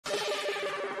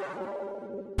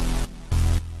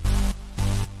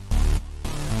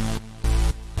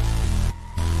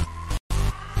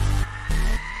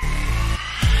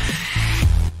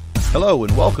Hello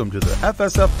and welcome to the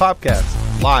FSF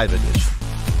PopCast Live Edition.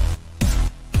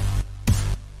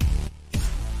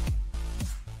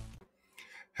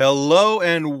 Hello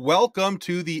and welcome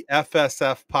to the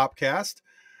FSF PopCast,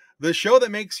 the show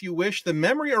that makes you wish the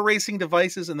memory erasing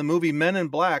devices in the movie Men in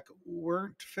Black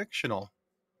weren't fictional.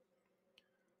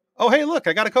 Oh, hey, look,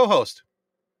 I got a co-host.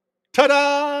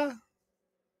 Ta-da!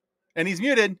 And he's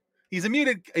muted. He's a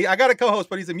muted. I got a co-host,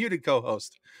 but he's a muted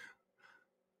co-host.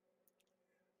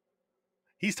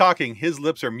 He's talking. His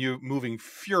lips are moving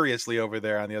furiously over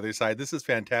there on the other side. This is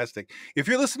fantastic. If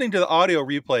you're listening to the audio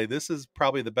replay, this is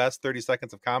probably the best 30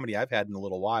 seconds of comedy I've had in a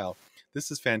little while.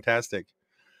 This is fantastic.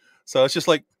 So it's just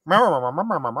like,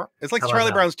 it's like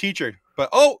Charlie Brown's teacher. But,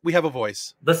 oh, we have a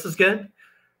voice. This is good?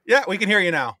 Yeah, we can hear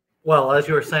you now. Well, as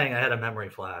you were saying, I had a memory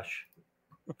flash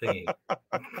thingy.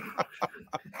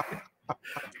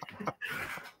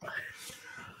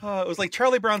 It was like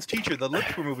Charlie Brown's teacher. The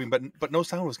lips were moving, but no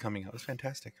sound was coming out. It was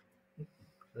fantastic.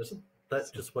 Isn't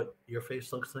that just what your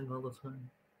face looks like all the time?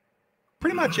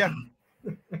 Pretty much, yeah.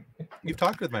 You've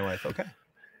talked with my wife. Okay.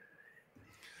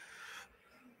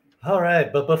 All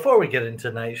right, but before we get into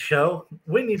tonight's show,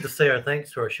 we need to say our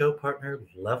thanks to our show partner,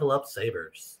 Level Up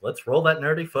Sabers. Let's roll that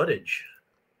nerdy footage.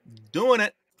 Doing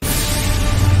it.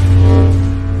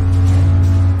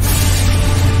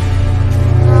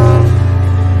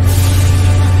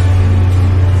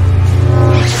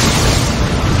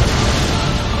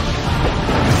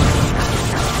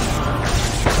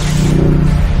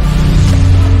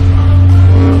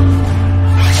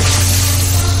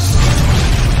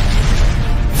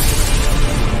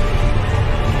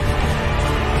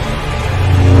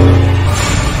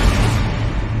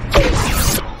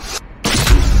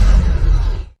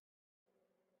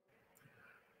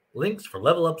 Links for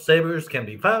Level Up Sabers can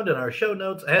be found in our show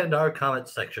notes and our comment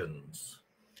sections.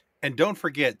 And don't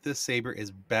forget, this saber is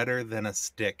better than a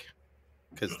stick,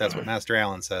 because that's what Master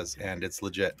Allen says, and it's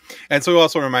legit. And so we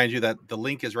also remind you that the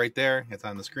link is right there. It's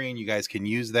on the screen. You guys can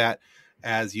use that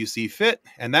as you see fit,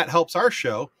 and that helps our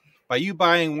show by you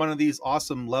buying one of these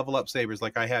awesome Level Up sabers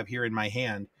like I have here in my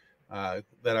hand that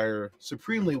are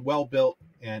supremely well built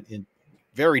and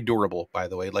very durable, by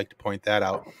the way. I'd like to point that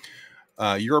out.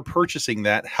 Your purchasing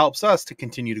that helps us to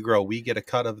continue to grow. We get a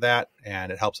cut of that,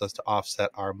 and it helps us to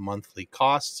offset our monthly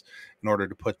costs in order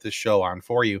to put this show on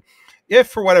for you. If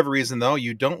for whatever reason, though,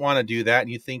 you don't want to do that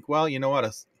and you think, well, you know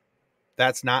what,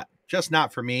 that's not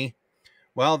for me.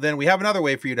 Well, then we have another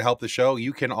way for you to help the show.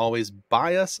 You can always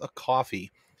buy us a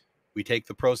coffee. We take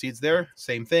the proceeds there.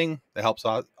 Same thing. That helps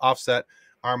offset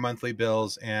our monthly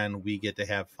bills, and we get to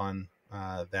have fun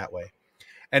that way.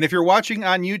 And if you're watching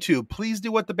on YouTube, please do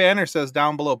what the banner says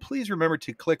down below. Please remember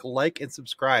to click like and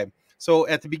subscribe. So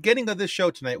at the beginning of this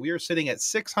show tonight, we are sitting at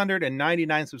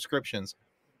 699 subscriptions.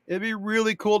 It'd be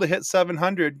really cool to hit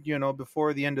 700,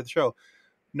 before the end of the show.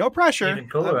 No pressure. Even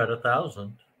cooler at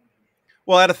 1,000.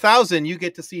 Well, at 1,000, you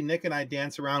get to see Nick and I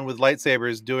dance around with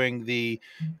lightsabers doing the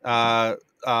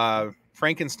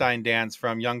Frankenstein dance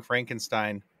from Young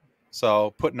Frankenstein.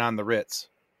 So putting on the Ritz.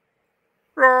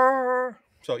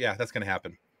 So yeah, that's going to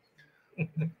happen.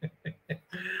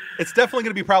 It's definitely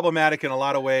going to be problematic in a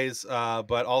lot of ways,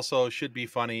 but also should be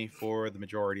funny for the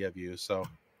majority of you. So,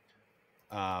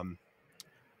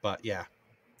 but yeah.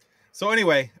 So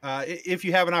anyway, if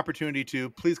you have an opportunity to,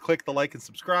 please click the like and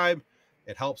subscribe.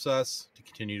 It helps us to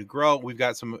continue to grow. We've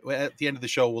got some, at the end of the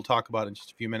show, we'll talk about in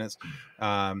just a few minutes.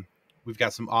 We've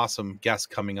got some awesome guests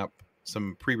coming up.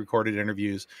 Some pre-recorded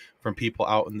interviews from people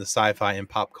out in the sci-fi and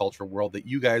pop culture world that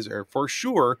you guys are for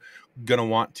sure going to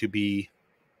want to be,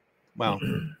 well,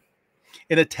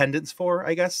 in attendance for,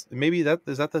 I guess. Maybe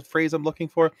is that the phrase I'm looking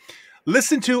for?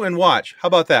 Listen to and watch. How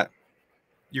about that?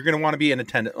 You're going to want to be in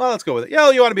attendance. Well, let's go with it. Yeah,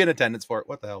 you want to be in attendance for it.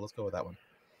 What the hell? Let's go with that one.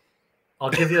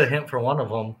 I'll give you a hint for one of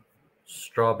them.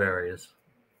 Strawberries.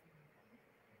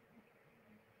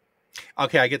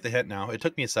 Okay, I get the hint now. It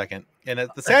took me a second. And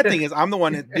the sad thing is I'm the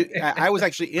one I was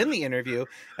actually in the interview,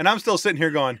 and I'm still sitting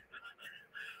here going,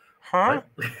 huh?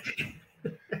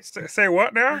 Say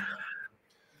what now?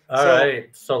 All right.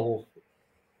 So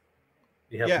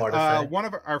you have more to say? One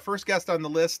of our first guests on the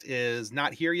list is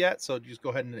not here yet, so just go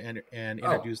ahead and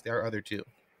introduce our other two.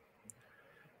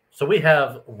 So we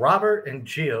have Robert and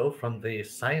Gio from the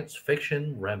Science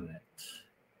Fiction Remnant.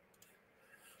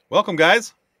 Welcome,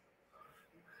 guys.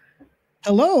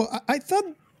 Hello. I thought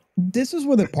this is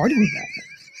where the party was at.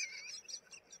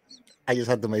 I just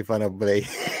had to make fun of Blake.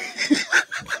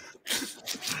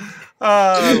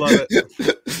 I love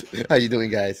it. How you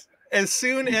doing, guys? As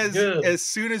soon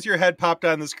as your head popped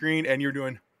on the screen and you're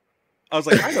doing, I was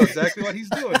like, I know exactly what he's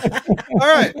doing. All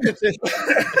right.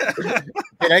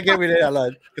 And I get with it a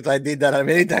lot because I did that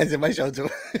many times in my show too.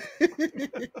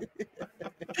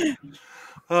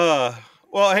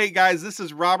 Well, hey guys, this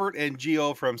is Robert and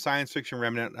Gio from Science Fiction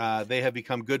Remnant. They have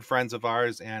become good friends of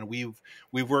ours, and we've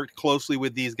worked closely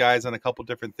with these guys on a couple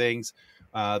different things.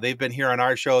 They've been here on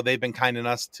our show. They've been kind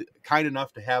enough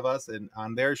to have us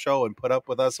on their show and put up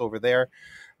with us over there.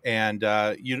 And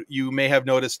you may have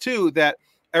noticed too that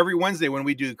every Wednesday when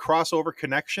we do crossover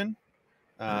connection,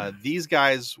 these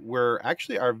guys were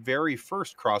actually our very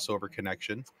first crossover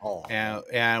connection.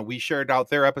 And we shared out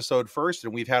their episode first,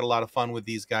 and we've had a lot of fun with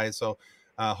these guys. So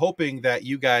hoping that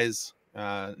you guys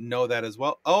know that as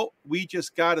well. Oh, we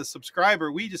just got a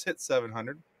subscriber. We just hit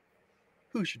 700.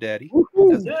 Who's your daddy?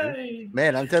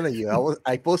 Man, I'm telling you,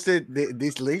 I posted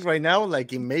this link right now,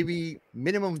 like in maybe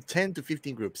minimum 10 to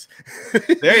 15 groups.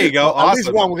 There you go. So awesome. At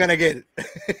least one we're gonna get.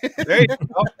 There you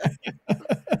go.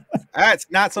 That's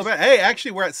not so bad. Hey,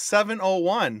 actually, we're at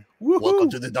 701. Woo-hoo. Welcome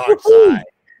to the dark side.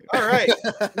 All right.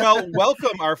 Well,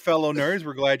 welcome, our fellow nerds.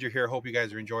 We're glad you're here. Hope you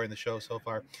guys are enjoying the show so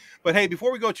far. But hey,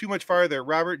 before we go too much farther,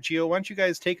 Robert, Gio, why don't you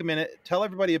guys take a minute, tell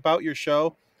everybody about your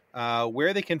show,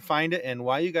 where they can find it, and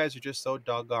why you guys are just so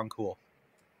doggone cool.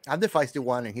 I'm the feisty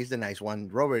one, and he's the nice one.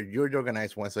 Robert, you're the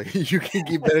organized one, so you can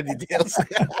give better details.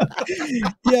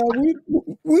 Yeah,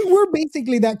 we're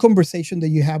basically that conversation that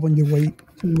you have on your way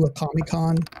to a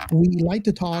Comic-Con. We like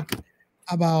to talk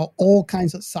about all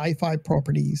kinds of sci-fi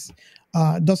properties.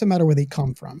 Doesn't matter where they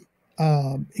come from.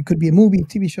 It could be a movie,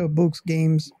 TV show, books,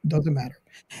 games, doesn't matter.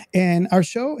 And our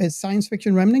show is Science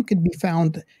Fiction Remnant, could be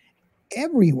found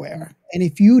everywhere. And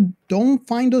if you don't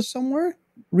find us somewhere,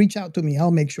 reach out to me.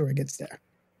 I'll make sure it gets there.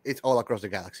 It's all across the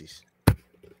galaxies.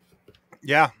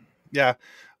 Yeah.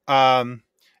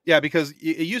 Because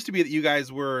it used to be that you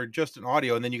guys were just an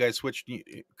audio, and then you guys switched,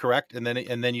 correct? And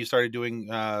then you started doing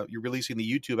you're releasing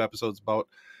the YouTube episodes about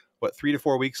 3 to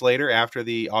 4 weeks later after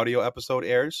the audio episode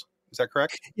airs. Is that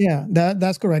correct? Yeah,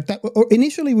 that's correct.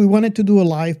 Initially, we wanted to do a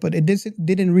live, but it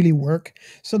didn't really work.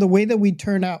 So the way that we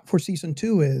turned out for season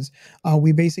 2 is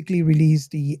we basically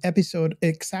released the episode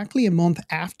exactly a month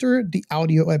after the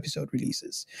audio episode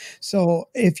releases. So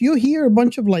if you hear a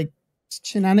bunch of like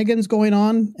shenanigans going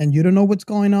on and you don't know what's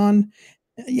going on,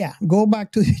 yeah, go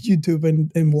back to YouTube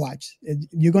and watch.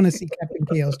 You're going to see Captain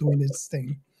Chaos doing this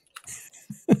thing.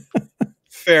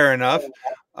 Fair enough.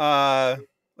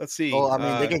 Let's see. Oh, I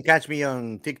mean, they can catch me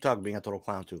on TikTok being a total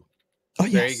clown too. Oh,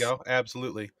 yes. There you go.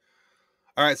 Absolutely.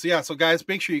 All right. So guys,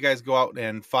 make sure you guys go out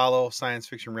and follow Science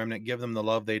Fiction Remnant. Give them the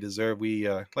love they deserve. We,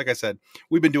 like I said,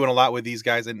 we've been doing a lot with these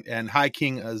guys. And hi,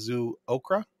 King Azu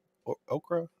Okra.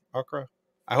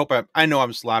 I know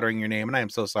I'm slaughtering your name, and I am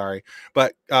so sorry.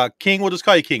 But King, we'll just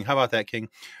call you King. How about that, King?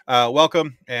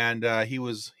 Welcome. And I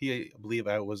believe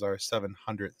I was our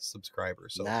 700th subscriber.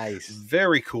 So nice.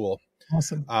 Very cool.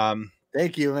 Awesome.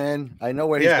 Thank you, man. I know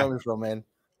where he's coming from, man.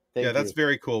 Thank you. That's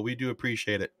very cool. We do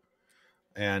appreciate it.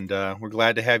 And we're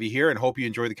glad to have you here and hope you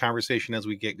enjoy the conversation as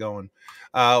we get going.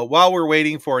 While we're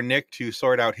waiting for Nick to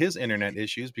sort out his internet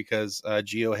issues, because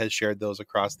Gio has shared those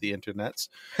across the internets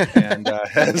and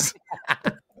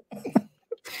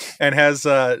has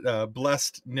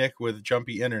blessed Nick with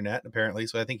jumpy internet, apparently.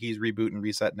 So I think he's rebooting,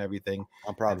 resetting everything.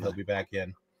 I'm proud of him. He'll be back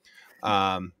in.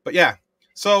 But yeah,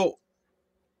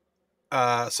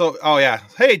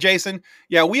 hey Jason,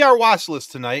 we are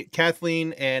watchless tonight.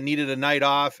 Kathleen needed a night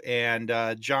off, and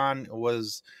John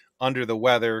was under the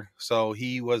weather, so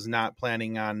he was not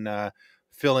planning on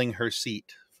filling her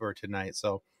seat for tonight.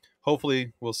 So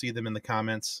hopefully we'll see them in the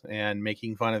comments and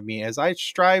making fun of me as I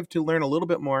strive to learn a little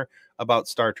bit more about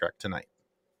Star Trek tonight.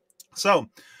 So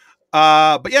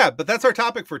but that's our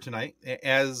topic for tonight.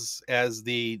 As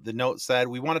the note said,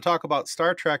 we want to talk about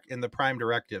Star Trek in the Prime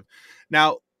Directive.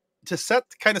 Now, to set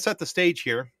the stage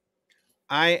here,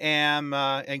 I am,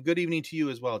 and good evening to you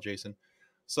as well, Jason.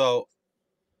 So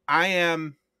I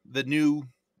am the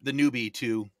newbie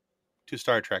to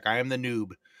Star Trek. I am the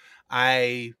noob.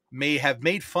 I may have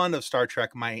made fun of Star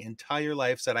Trek my entire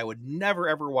life, said I would never,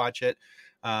 ever watch it,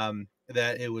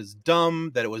 that it was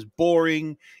dumb, that it was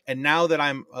boring. And now that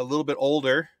I'm a little bit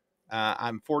older,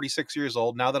 I'm 46 years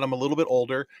old. Now that I'm a little bit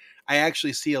older, I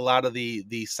actually see a lot of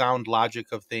the sound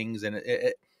logic of things. And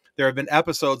there have been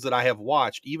episodes that I have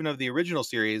watched, even of the original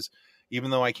series,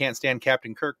 even though I can't stand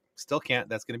Captain Kirk, still can't.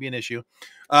 That's going to be an issue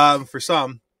for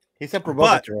some. He's a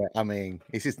provocateur. I mean,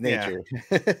 it's his nature.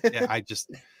 Yeah, I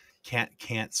just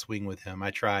can't swing with him.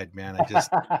 I tried, man. I just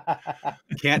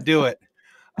can't do it.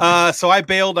 So I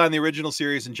bailed on the original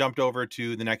series and jumped over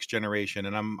to the Next Generation,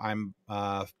 and I'm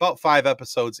about 5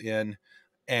 episodes in,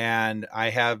 and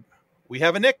we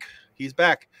have a Nick. He's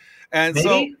back. And Maybe?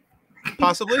 so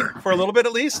possibly for a little bit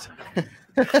at least.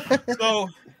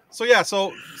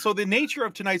 So the nature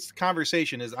of tonight's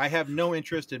conversation is I have no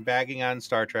interest in bagging on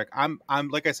Star Trek. I'm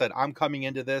like I said, I'm coming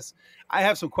into this. I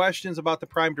have some questions about the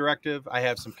Prime Directive. I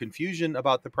have some confusion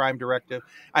about the Prime Directive.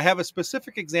 I have a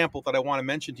specific example that I want to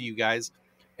mention to you guys.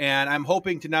 And I'm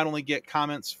hoping to not only get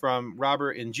comments from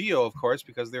Robert and Gio, of course,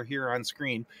 because they're here on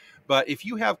screen, but if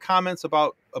you have comments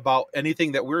about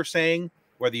anything that we're saying,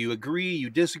 whether you agree, you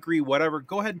disagree, whatever,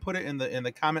 go ahead and put it in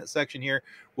the comment section here.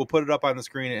 We'll put it up on the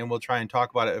screen and we'll try and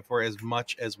talk about it for as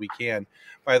much as we can.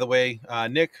 By the way,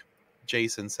 Nick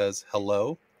Jason says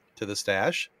hello to the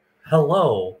stash.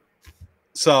 Hello.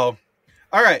 So,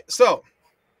 all right. So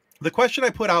the question I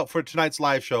put out for tonight's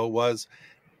live show was,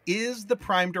 is the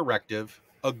Prime Directive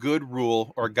a good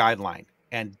rule or guideline?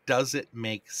 And does it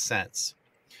make sense?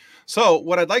 So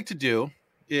what I'd like to do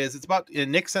is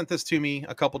and Nick sent this to me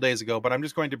a couple days ago, but I'm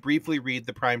just going to briefly read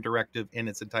the Prime Directive in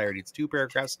its entirety. It's 2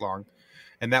 paragraphs long.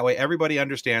 And that way everybody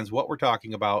understands what we're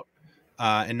talking about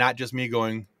and not just me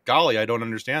going, golly, I don't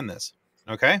understand this.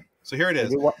 Okay. So here it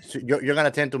is. You're going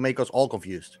to tend to make us all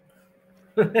confused.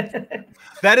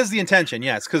 That is the intention,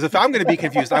 yes. Because if I'm going to be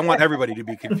confused, I want everybody to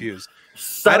be confused.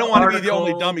 I don't want to be the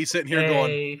only dummy sitting here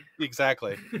going,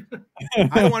 exactly.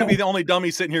 I don't want to be the only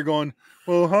dummy sitting here going,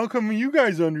 well, how come you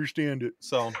guys understand it?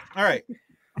 So, all right.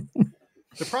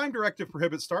 The Prime Directive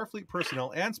prohibits Starfleet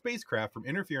personnel and spacecraft from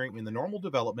interfering in the normal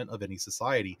development of any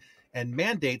society and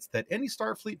mandates that any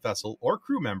Starfleet vessel or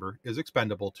crew member is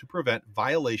expendable to prevent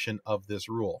violation of this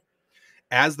rule.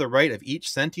 As the right of each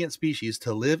sentient species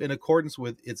to live in accordance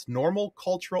with its normal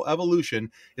cultural evolution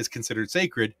is considered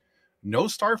sacred, no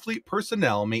Starfleet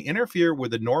personnel may interfere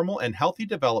with the normal and healthy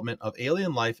development of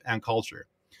alien life and culture.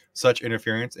 Such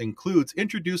interference includes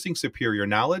introducing superior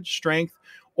knowledge, strength,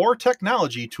 or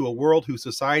technology to a world whose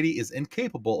society is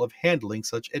incapable of handling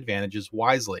such advantages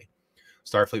wisely.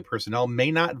 Starfleet personnel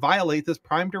may not violate this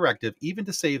Prime Directive even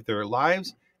to save their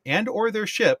lives and or their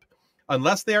ship,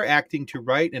 unless they are acting to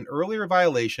right an earlier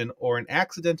violation or an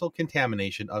accidental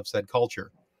contamination of said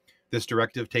culture. This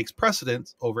directive takes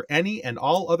precedence over any and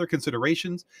all other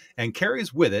considerations and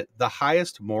carries with it the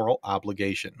highest moral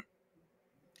obligation.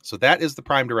 So that is the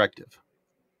Prime Directive.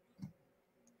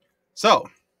 So,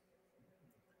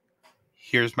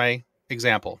 here's my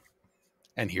example.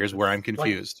 And here's where I'm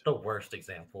confused. Like the worst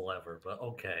example ever, but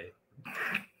okay.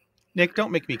 Nick,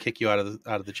 don't make me kick you out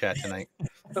of the chat tonight.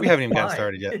 We haven't even gotten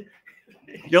started yet.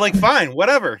 You're like, fine,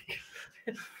 whatever.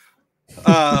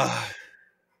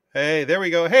 Hey, there we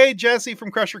go. Hey, Jesse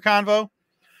from Crusher Convo.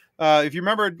 If you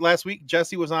remember last week,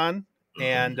 Jesse was on.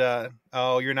 And,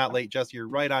 you're not late, Jesse. You're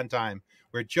right on time.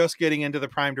 We're just getting into the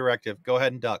Prime Directive. Go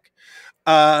ahead and duck.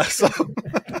 Because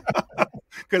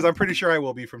I'm pretty sure I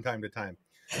will be from time to time.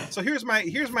 So here's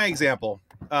my example.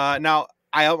 Now,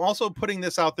 I am also putting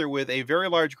this out there with a very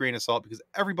large grain of salt because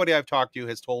everybody I've talked to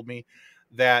has told me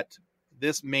that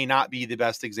this may not be the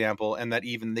best example and that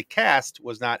even the cast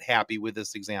was not happy with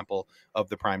this example of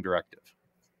the Prime Directive.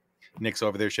 Nick's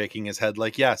over there shaking his head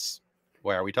like, yes,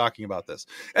 why are we talking about this?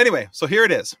 Anyway, so here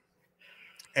it is.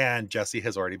 And Jesse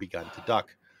has already begun to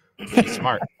duck. She's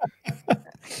smart.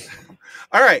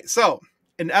 All right, so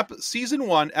in season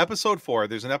 1, episode 4,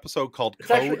 there's an episode called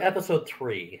It's actually episode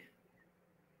 3.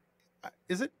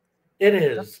 Is it? It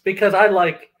is, because I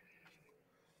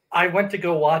went to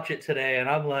go watch it today, and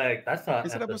I'm like, that's not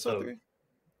Is it episode 3?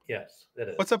 Yes, it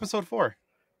is. What's episode 4?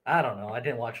 I don't know. I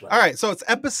didn't watch that. All right, so it's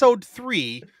episode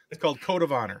 3. It's called Code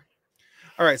of Honor.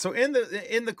 All right, so in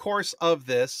the course of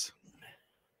this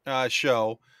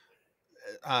show,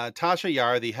 Tasha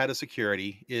Yar, the head of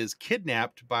security, is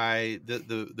kidnapped by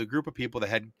the group of people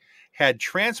that had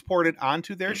transported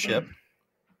onto their ship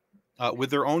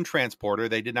with their own transporter.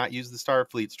 They did not use the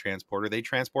Starfleet's transporter. They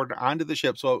transported onto the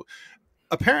ship. So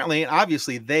apparently and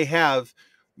obviously they have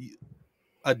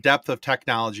a depth of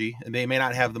technology, and they may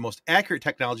not have the most accurate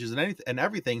technologies and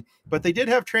everything, but they did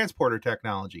have transporter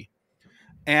technology.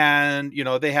 And,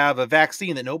 they have a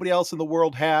vaccine that nobody else in the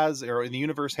world has or in the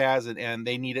universe has, and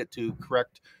they need it to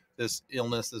correct this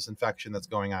illness, this infection that's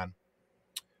going on.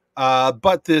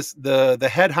 But the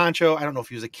head honcho, I don't know if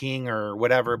he was a king or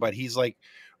whatever, but he's like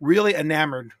really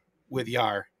enamored with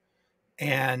Yar.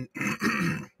 And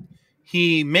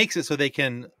he makes it so they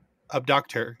can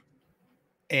abduct her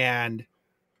and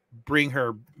bring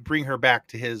her back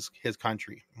to his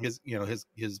country, his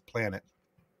planet.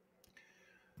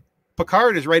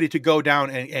 Picard is ready to go down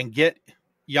and get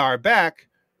Yar back.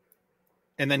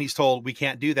 And then he's told, we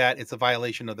can't do that. It's a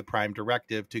violation of the Prime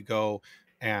Directive to go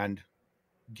and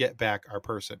get back our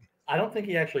person. I don't think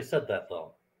he actually said that,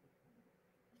 though.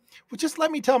 Well, just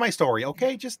let me tell my story,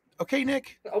 okay? Okay,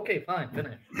 Nick. Okay, fine,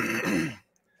 finish.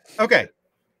 Okay,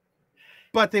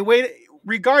 but they waited.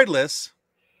 Regardless,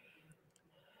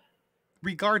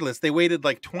 they waited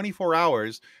like 24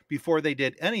 hours before they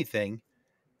did anything.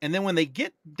 And then when they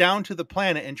get down to the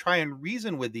planet and try and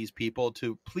reason with these people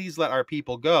to please let our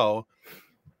people go,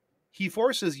 he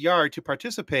forces Yar to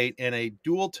participate in a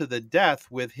duel to the death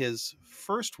with his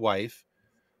first wife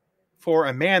for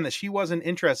a man that she wasn't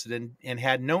interested in and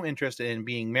had no interest in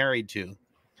being married to.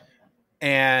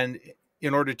 And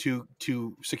in order to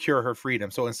secure her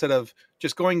freedom. So instead of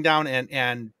just going down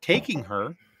and taking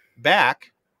her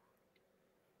back,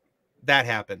 that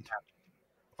happened.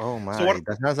 Oh my, So what,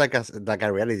 that sounds like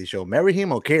a reality show. Marry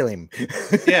him or kill him.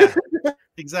 yeah,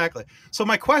 exactly. So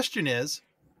my question is,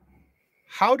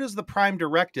 how does the Prime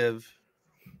Directive,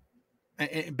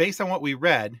 based on what we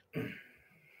read,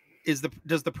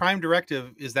 does the Prime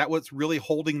Directive, is that what's really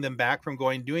holding them back from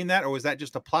doing that, or was that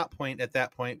just a plot point at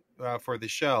that point for the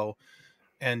show,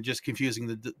 and just confusing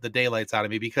the daylights out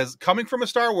of me? Because coming from a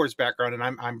Star Wars background, and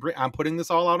I'm putting this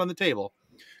all out on the table,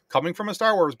 coming from a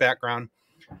Star Wars background,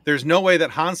 there's no way that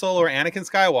Han Solo or Anakin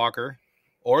Skywalker,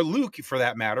 or Luke for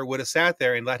that matter, would have sat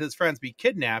there and let his friends be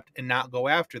kidnapped and not go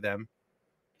after them,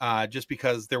 just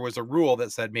because there was a rule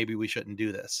that said maybe we shouldn't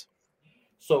do this.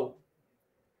 So,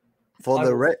 for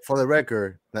the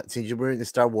record, since you bring in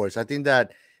Star Wars, I think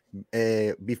that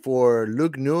before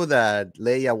Luke knew that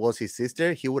Leia was his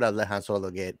sister, he would have let Han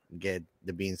Solo get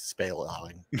the beans spilled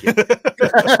out.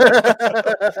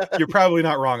 You're probably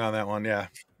not wrong on that one. Yeah.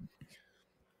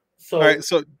 So, all right.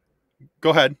 So, go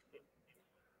ahead.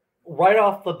 Right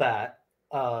off the bat,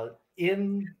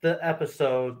 in the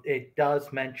episode, it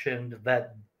does mention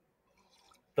that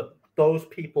those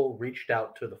people reached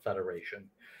out to the Federation.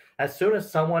 As soon as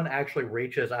someone actually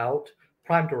reaches out,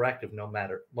 Prime Directive no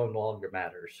longer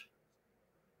matters.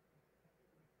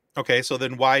 Okay, so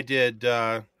then why did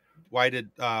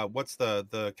what's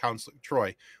the counselor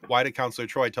Troy? Why did Counselor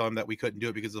Troy tell him that we couldn't do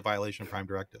it because of the violation of Prime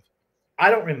Directive? I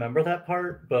don't remember that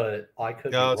part, but I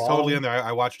could. No, be it's wrong. totally in there.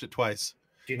 I watched it twice.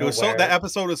 Do you know where? That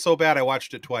episode was so bad. I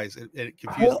watched it twice. It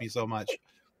confused me so much.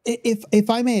 If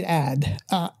I may add,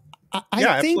 I think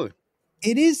absolutely.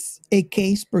 It is a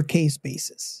case per case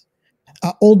basis.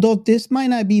 Although this might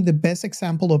not be the best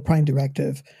example of Prime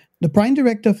Directive, the Prime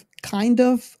Directive kind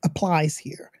of applies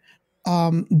here.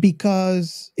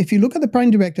 Because if you look at the Prime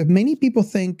Directive, many people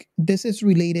think this is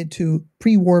related to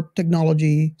pre-warp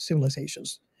technology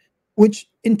civilizations, which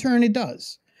in turn it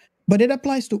does. But it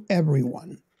applies to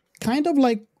everyone. Kind of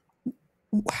like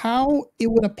how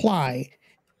it would apply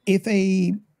if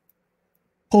a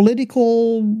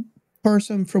political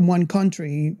person from one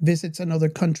country visits another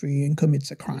country and commits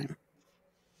a crime.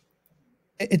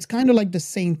 It's kind of like the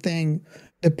same thing.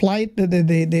 The Prime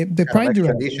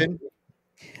Directive.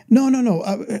 No.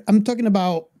 I'm talking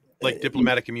about like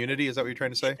diplomatic immunity. Is that what you're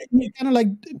trying to say? Kind of like,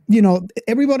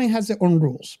 everybody has their own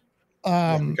rules.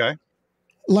 Okay.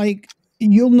 Like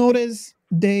you'll notice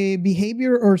the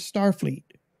behavior of Starfleet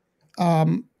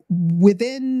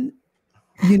within,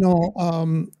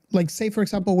 like say for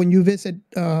example, when you visit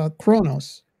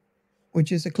Kronos,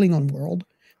 which is a Klingon world,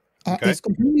 it's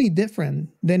completely different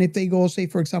than if they go, say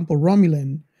for example,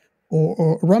 Romulan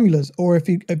or Romulus, or if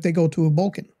they go to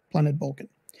Vulcan, planet Vulcan.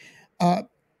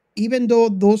 Even though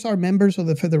those are members of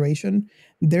the Federation,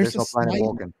 there's no planet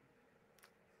Vulcan.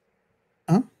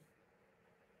 Huh?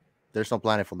 There's no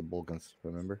planet for the Vulcans,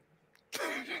 remember?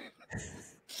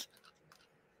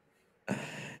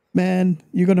 Man,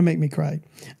 you're gonna make me cry.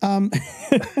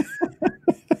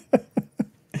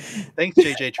 Thanks,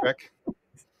 JJ Trek.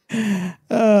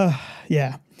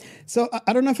 Yeah. So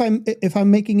I don't know if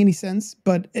I'm making any sense,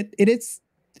 but it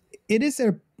is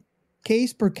a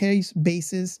case per case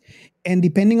basis, and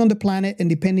depending on the planet and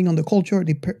depending on the culture,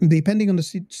 depending on the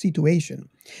situation.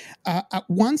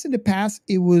 Once in the past,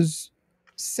 it was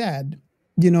said,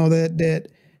 that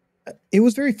it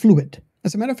was very fluid.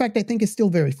 As a matter of fact, I think it's still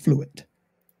very fluid.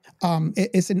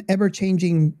 It's an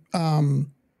ever-changing, kind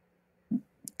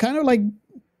of like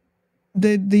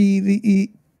the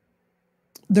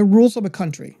rules of a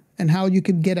country and how you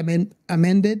could get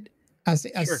amended as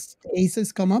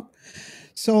cases come up.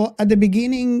 So at the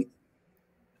beginning,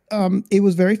 it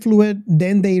was very fluid.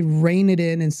 Then they rein it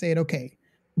in and said, okay,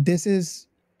 this is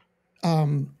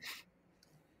as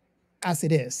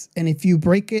it is. And if you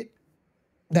break it,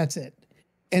 that's it.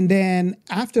 And then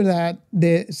after that,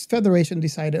 the Federation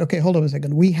decided, okay, hold on a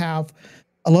second. We have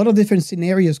a lot of different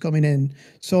scenarios coming in.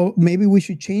 So maybe we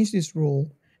should change this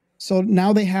rule. So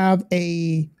now they have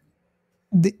it's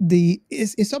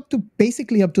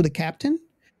basically up to the captain,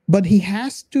 but he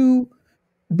has to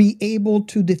be able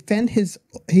to defend his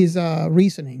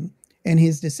reasoning and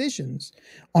his decisions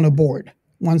on a board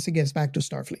once it gets back to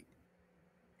Starfleet.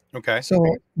 Okay. So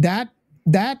that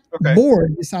Okay.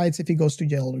 board decides if he goes to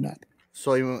jail or not.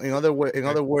 So in other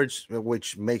words,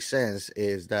 which makes sense,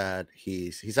 is that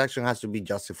his action has to be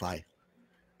justified.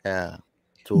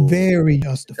 To Very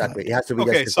justified. exactly, it has to be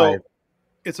Okay, justified. so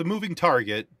it's a moving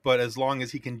target, but as long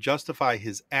as he can justify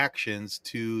his actions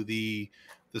to the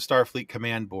Starfleet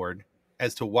command board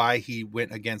as to why he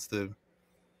went against the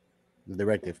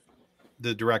directive.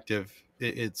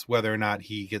 It's whether or not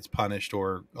he gets punished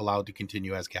or allowed to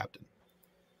continue as captain.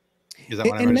 Is that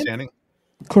what I'm And understanding?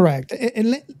 Correct.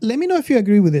 And let me know if you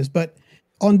agree with this, but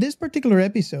on this particular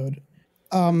episode,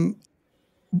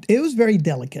 it was very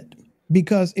delicate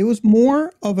because it was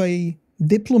more of a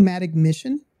diplomatic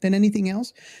mission than anything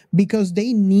else because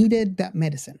they needed that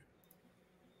medicine.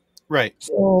 Right.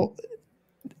 So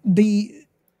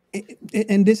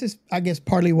and this is, I guess,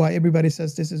 partly why everybody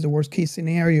says this is the worst case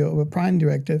scenario of a Prime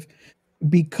Directive,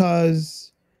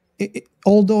 because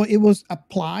although it was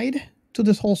applied to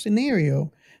this whole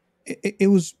scenario, it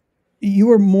was, you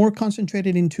were more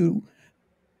concentrated into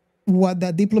what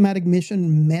that diplomatic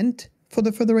mission meant for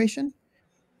the Federation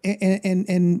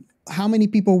and how many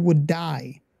people would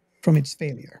die from its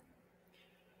failure.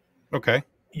 Okay.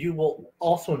 You will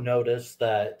also notice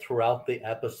that throughout the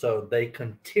episode, they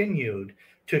continued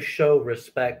to show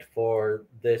respect for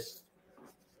this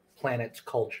planet's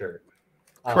culture.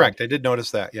 Correct. I did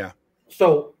notice that. Yeah.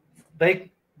 So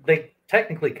they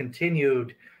technically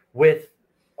continued with,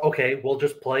 okay, we'll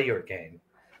just play your game.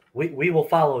 We will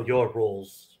follow your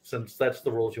rules since that's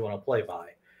the rules you want to play by.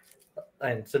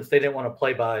 And since they didn't want to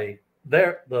play by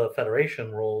the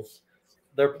Federation rules,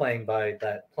 they're playing by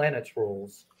that planet's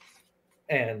rules.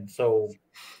 And so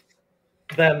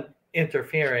them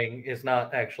interfering is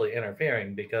not actually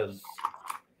interfering because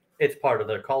it's part of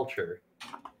their culture.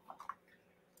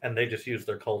 And they just use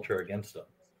their culture against them.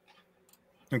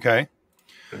 Okay.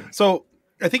 So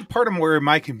I think part of where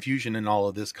my confusion in all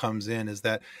of this comes in is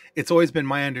that it's always been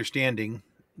my understanding,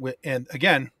 and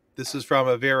again, this is from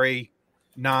a very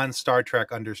non-Star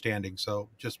Trek understanding, so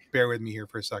just bear with me here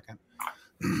for a second.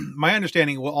 My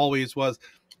understanding always was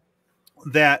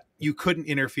that you couldn't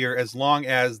interfere as long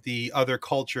as the other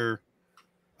culture,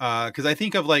 because I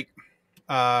think of like,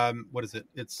 what is it?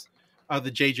 It's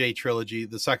the JJ trilogy,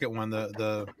 the second one,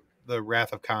 the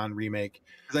Wrath of Khan remake.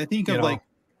 Because I think of like,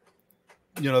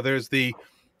 there's the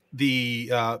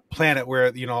planet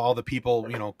where all the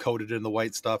people coated in the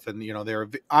white stuff, and they're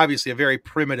obviously a very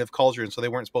primitive culture, and so they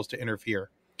weren't supposed to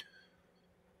interfere.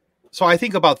 So I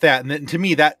think about that, and then to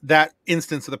me that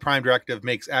instance of the Prime Directive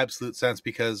makes absolute sense,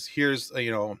 because here's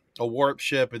a warp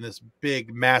ship and this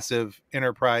big massive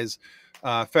Enterprise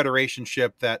Federation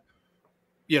ship that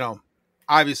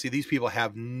obviously these people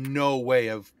have no way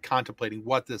of contemplating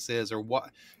what this is or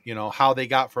what how they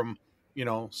got from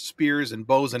spears and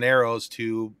bows and arrows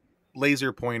to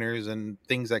laser pointers and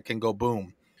things that can go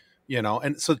boom,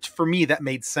 and so for me that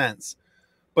made sense.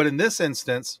 But in this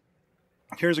instance,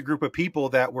 here's a group of people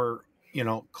that were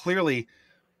clearly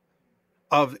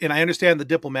and I understand the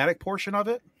diplomatic portion of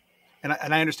it, and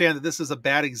I understand that this is a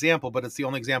bad example, but it's the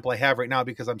only example I have right now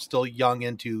because I'm still young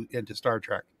into Star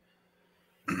Trek.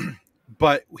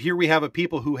 But here we have a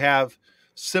people who have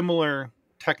similar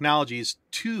technologies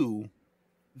to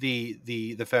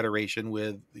the Federation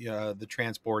with the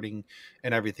transporting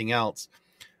and everything else.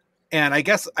 And I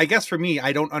guess for me,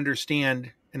 I don't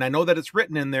understand, and I know that it's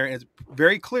written in there, it's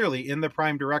very clearly in the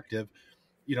Prime Directive,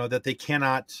 that they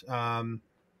cannot, the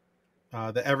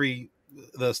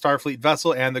Starfleet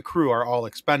vessel and the crew are all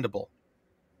expendable.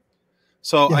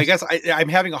 So yes. I guess I'm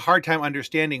having a hard time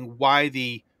understanding why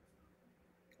the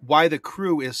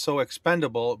crew is so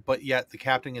expendable, but yet the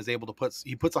captain is able to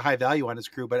puts a high value on his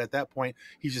crew, but at that point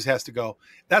he just has to go.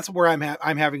 That's where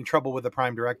I'm having trouble with the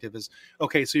Prime Directive is,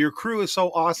 okay, so your crew is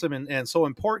so awesome and so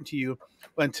important to you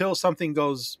until something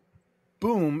goes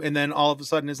boom, and then all of a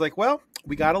sudden it's like, well,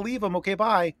 we got to leave them. Okay,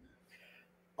 bye.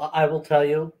 I will tell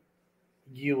you,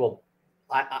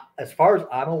 as far as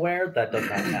I'm aware, that does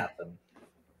not happen.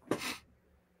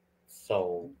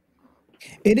 So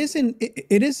it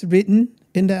is written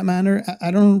in that manner. I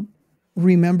don't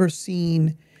remember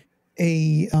seeing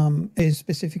a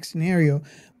specific scenario,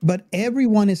 but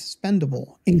everyone is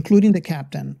expendable, including the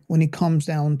captain, when it comes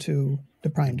down to the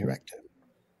Prime Directive.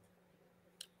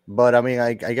 But I mean,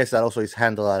 I guess that also is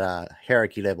handled at a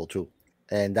hierarchy level too,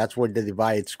 and that's where the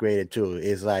divide's created too.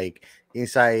 Is like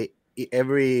inside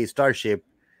every starship,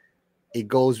 it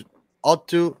goes up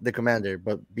to the commander,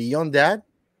 but beyond that,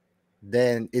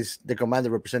 then it's the commander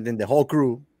representing the whole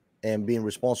crew, and being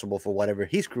responsible for whatever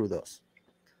his crew does.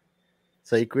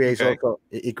 So it creates Okay. also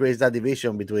it creates that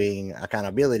division between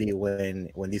accountability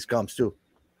when this comes to.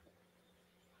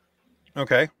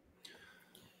 Okay.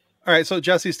 All right. So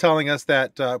Jesse's telling us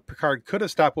that Picard could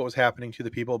have stopped what was happening to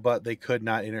the people, but they could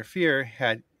not interfere.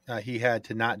 He had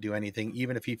to not do anything,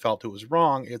 even if he felt it was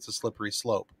wrong. It's a slippery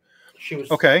slope. She was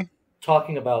Okay.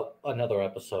 talking about another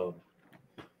episode,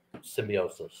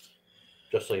 Symbiosis.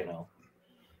 Just so you know.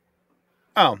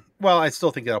 Oh, well, I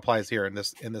still think that applies here in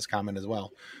this comment as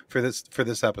well for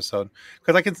this episode,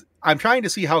 because I'm trying to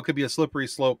see how it could be a slippery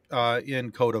slope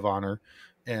in Code of Honor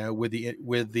with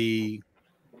the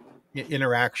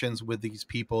interactions with these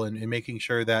people and making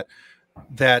sure that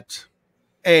I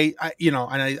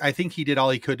think he did all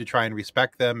he could to try and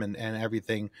respect them and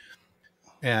everything,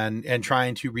 and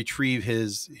trying to retrieve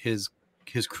his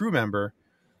crew member.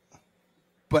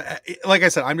 But like I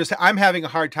said, I'm having a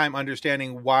hard time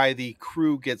understanding why the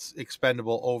crew gets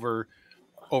expendable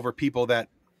over people that,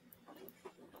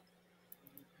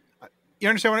 you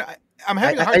understand what I'm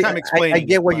having a hard time explaining. I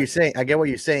get what you're saying. I get what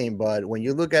you're saying, but when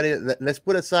you look at it, let's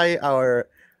put aside our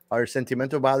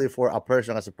sentimental value for a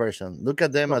person as a person. Look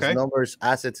at them as numbers,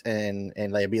 assets,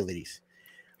 and liabilities.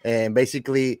 And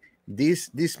basically,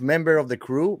 this member of the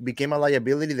crew became a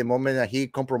liability the moment that he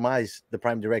compromised the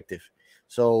Prime Directive.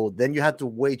 So then you have to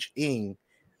wage in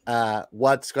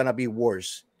what's gonna be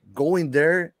worse: going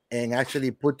there and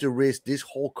actually put to risk this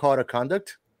whole code of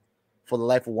conduct for the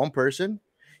life of one person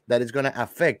that is gonna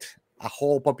affect a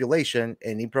whole population,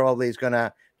 and it probably is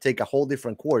gonna take a whole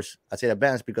different course as it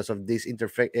advances because of this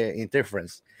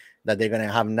interference that they're gonna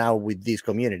have now with this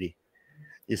community.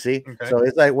 You see, so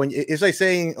it's like it's like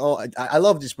saying, "Oh, I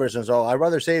love this person, so I'd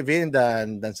rather save him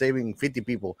than saving 50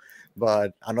 people."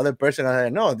 But another person, I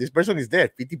know this person is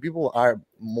dead. 50 people are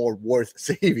more worth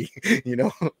saving. You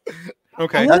know.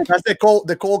 Okay, that's the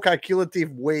cold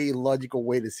calculative way, logical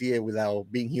way to see it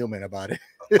without being human about it.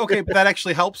 Okay, but that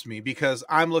actually helps me because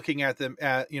I'm looking at them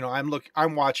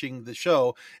I'm watching the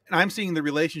show and I'm seeing the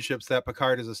relationships that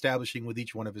Picard is establishing with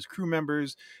each one of his crew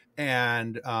members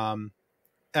and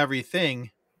everything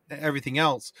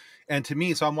else. And to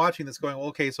me, so I'm watching this going,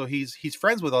 okay, so he's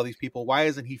friends with all these people. Why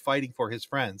isn't he fighting for his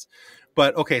friends?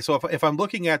 But okay, so if I'm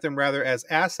looking at them rather as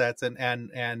assets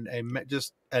and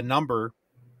just a number,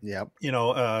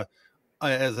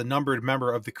 as a numbered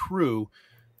member of the crew,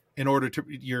 in order to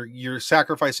you're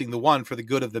sacrificing the one for the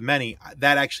good of the many,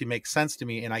 that actually makes sense to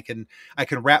me, and I can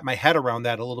wrap my head around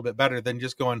that a little bit better than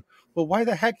just going, well, why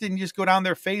the heck didn't you just go down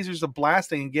there phasers of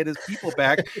blasting and get his people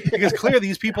back? Because clearly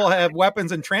these people have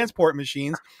weapons and transport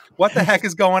machines. What the heck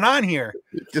is going on here?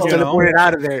 Just teleport it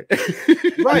out of there.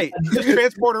 Right, just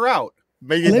transport her out.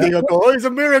 Make it go, oh, it's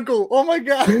a miracle. Oh my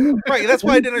God. Right, that's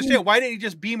why I didn't understand. Why didn't he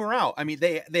just beam her out? I mean,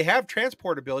 they have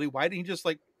transportability. Why didn't he just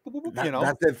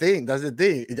That's the thing.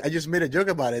 I just made a joke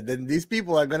about it. Then these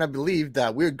people are gonna believe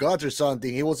that we're gods or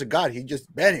something. He was a god. He just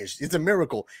vanished. It's a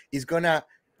miracle. He's gonna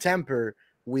tamper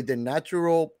with the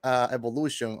natural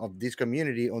evolution of this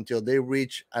community until they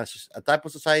reach a type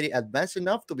of society advanced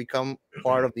enough to become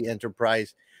part of the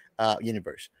Enterprise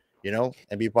universe.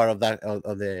 And be part of that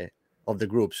of the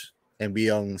groups and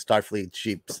be on Starfleet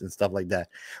ships and stuff like that.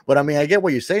 But I mean, I get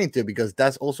what you're saying too, because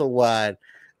that's also what.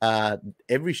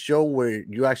 Every show where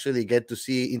you actually get to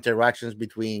see interactions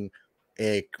between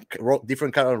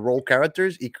different kind of role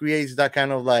characters, it creates that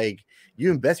kind of like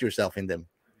you invest yourself in them,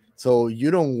 so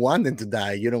you don't want them to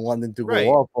die, you don't want them to go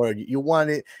off, or you want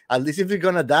it, at least if they're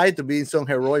gonna die, to be in some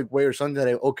heroic way or something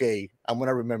that, okay, I'm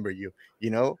gonna remember you.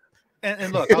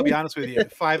 And look, I'll be honest with you.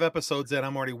 5 episodes in,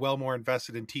 I'm already well more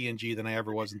invested in TNG than I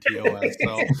ever was in TOS.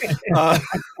 So,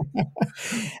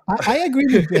 I agree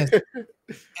with Jesse.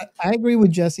 I agree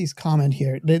with Jesse's comment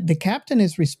here. The captain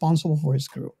is responsible for his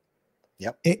crew.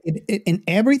 Yep. In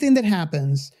everything that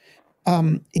happens,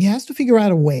 he has to figure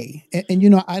out a way.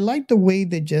 And I like the way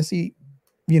that Jesse,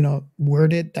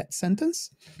 worded that sentence.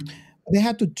 They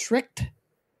had to trick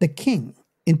the king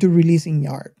into releasing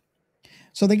Yard.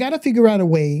 So they got to figure out a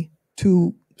way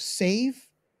to save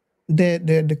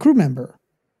the crew member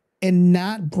and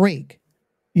not break,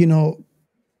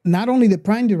 not only the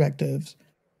Prime directives,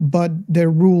 but the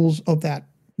rules of that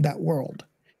world.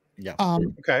 Yeah.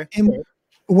 Okay. And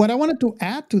what I wanted to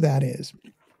add to that is,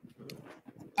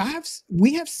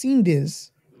 we have seen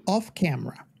this off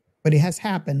camera, but it has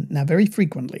happened now very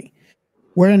frequently,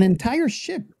 where an entire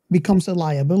ship becomes a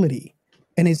liability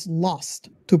and is lost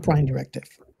to Prime Directive.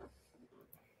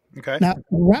 Okay. Now,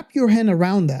 wrap your hand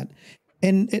around that,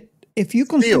 and if you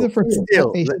consider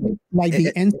like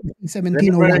the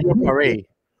NC-1701,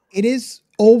 it is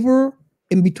over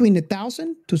in between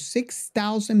 1,000 to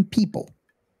 6,000 people.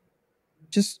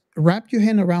 Just wrap your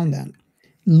hand around that.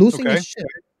 Losing a Okay. ship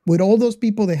with all those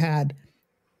people that had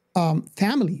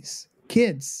families,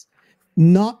 kids,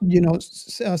 not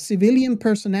civilian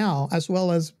personnel as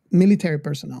well as military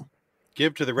personnel.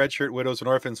 Give to the Red Shirt Widows and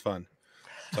Orphans Fund.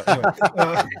 So anyway,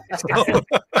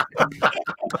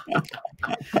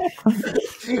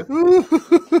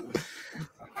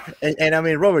 And I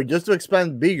mean, Robert, just to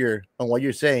expand bigger on what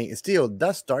you're saying, still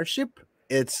that starship,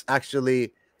 it's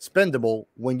actually spendable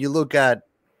when you look at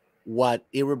what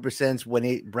it represents when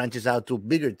it branches out to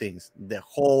bigger things, the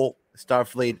whole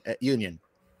Starfleet Union.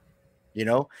 You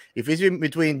know, if it's in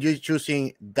between you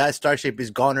choosing that starship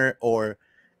is goner or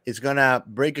it's gonna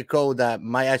break a code that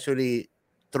might actually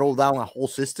throw down a whole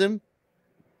system,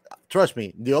 trust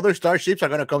me, the other starships are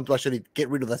gonna come to actually get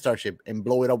rid of that starship and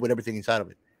blow it up with everything inside of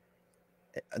it.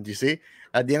 Do you see?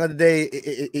 At the end of the day,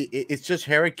 it's just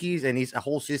hierarchies and it's a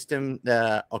whole system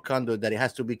of conduct that it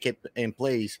has to be kept in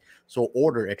place so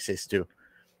order exists too.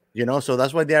 You know, so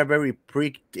that's why they are very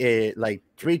like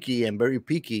tricky and very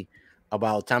picky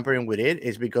about tampering with it.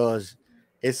 Is because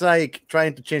it's like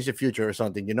trying to change the future or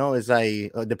something. You know, it's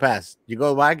like the past. You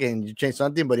go back and you change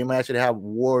something, but it might actually have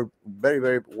very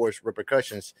very worse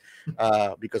repercussions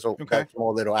because of Okay. that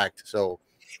small little act. So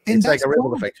And it's like that's a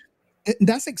ripple why- effect.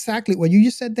 That's exactly what you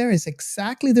just said there is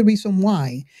exactly the reason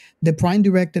why the Prime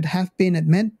Directive have been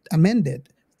amended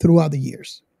throughout the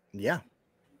years. Yeah.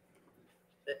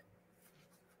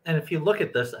 And if you look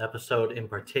at this episode in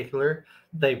particular,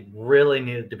 they really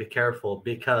needed to be careful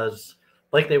because,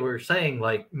 like they were saying,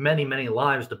 like many, many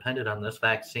lives depended on this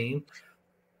vaccine.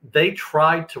 They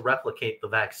tried to replicate the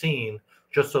vaccine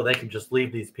just so they could just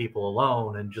leave these people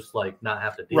alone and just like not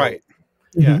have to deal with it.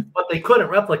 Yeah. But they couldn't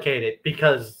replicate it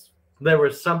because there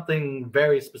was something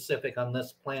very specific on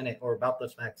this planet or about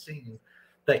this vaccine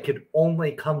that could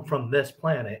only come from this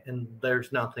planet, and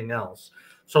there's nothing else.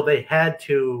 So they had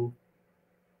to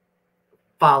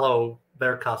follow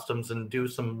their customs and do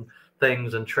some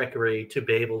things and trickery to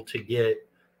be able to get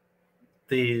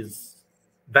these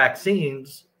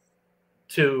vaccines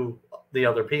to the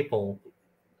other people.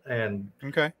 And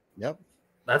Okay. Yep.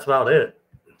 that's about it.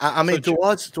 I mean,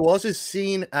 So to us, it's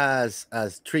seen as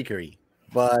trickery.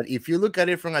 But if you look at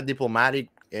it from a diplomatic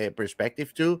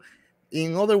perspective too,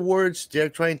 in other words, they're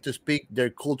trying to speak their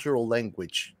cultural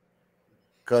language.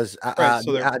 Because Right.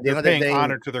 So at the they're end of the paying day,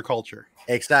 honor to their culture.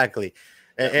 exactly.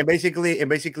 And basically,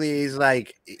 it's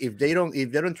like if they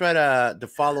don't try to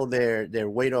follow their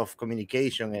way of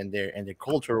communication and their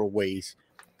cultural ways,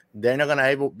 they're not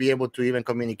gonna be able to even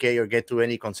communicate or get to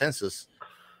any consensus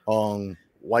on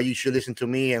why you should listen to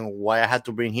me and why I had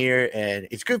to bring here, and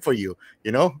it's good for you.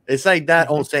 You know, it's like that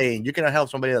old saying: you cannot help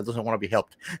somebody that doesn't want to be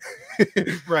helped.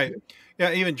 Right.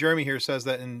 Yeah. Even Jeremy here says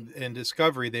that in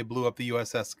Discovery they blew up the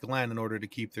USS Glenn in order to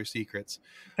keep their secrets.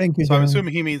 Thank you. So I'm Jeremy.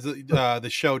 assuming he means the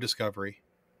show Discovery.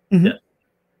 Mhm. Yeah.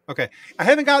 Okay. I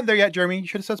haven't gotten there yet, Jeremy. You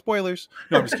should have said spoilers.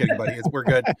 No, I'm just kidding, buddy. We're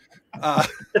good.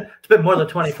 It's been more than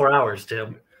 24 hours,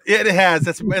 Tim. It has.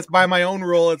 It's by my own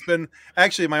rule. It's been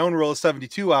actually my own rule is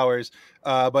 72 hours,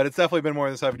 but it's definitely been more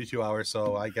than 72 hours.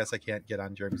 So I guess I can't get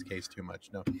on Jeremy's case too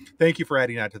much. No, thank you for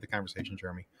adding that to the conversation,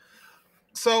 Jeremy.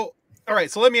 So, all right.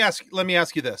 So let me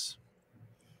ask you this: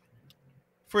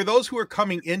 for those who are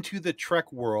coming into the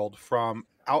Trek world from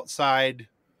outside,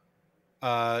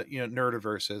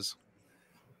 nerdiverses,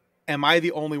 am I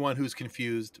the only one who's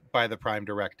confused by the Prime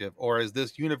Directive, or is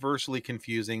this universally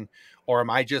confusing, or am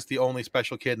I just the only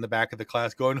special kid in the back of the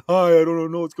class going, "Hi, I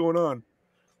don't know what's going on"?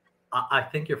 I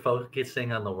think you're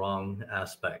focusing on the wrong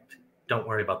aspect. Don't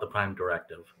worry about the Prime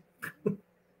Directive.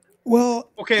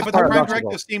 Well, Okay, but the Prime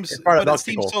paradoxical. Directive seems, It's but it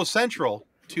paradoxical. seems so central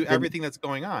to everything that's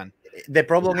going on. The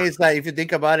problem is that if you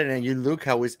think about it and you look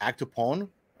how it's acted upon,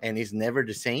 and it's never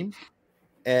the same.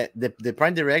 The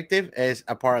Prime Directive is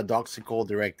a paradoxical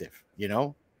directive, you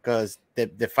know, because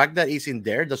the fact that it's in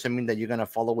there doesn't mean that you're gonna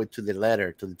follow it to the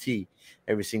letter, to the T,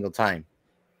 every single time.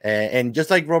 And just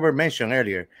like Robert mentioned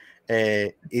earlier,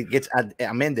 it gets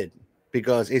amended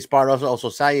because it's part of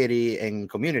society and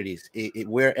communities.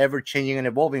 We're ever changing and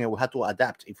evolving, and we have to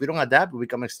adapt. If we don't adapt, we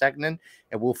become stagnant,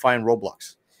 and we'll find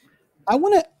roadblocks. I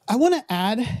want to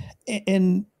add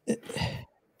in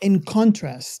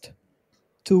contrast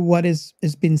to what is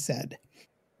been said.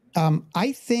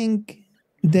 I think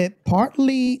that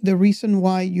partly the reason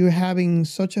why you're having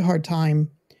such a hard time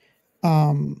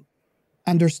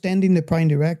understanding the Prime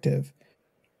Directive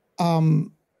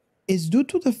is due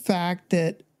to the fact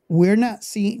that you're not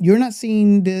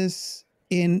seeing this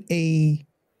in a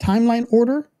timeline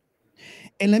order.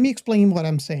 And let me explain what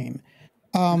I'm saying.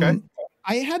 Okay.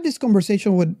 I had this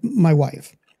conversation with my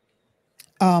wife.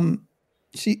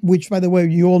 Which, by the way,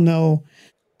 you all know,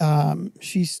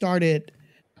 she started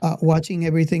watching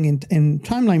everything in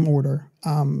timeline order.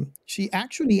 She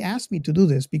actually asked me to do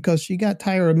this because she got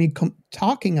tired of me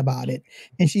talking about it,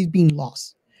 and she's been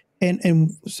lost.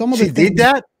 And some of the She did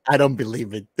that? I don't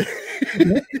believe it.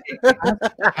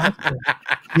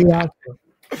 You ask her.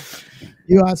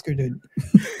 You ask her, dude.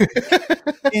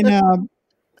 And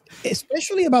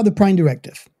especially about the Prime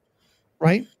Directive,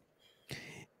 right?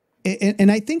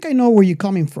 And I think I know where you're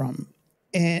coming from.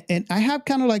 And I have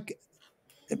kind of like,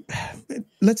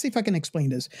 let's see if I can explain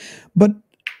this. But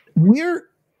we're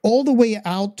all the way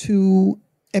out to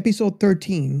episode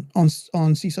 13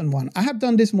 on season 1. I have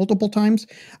done this multiple times.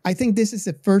 I think this is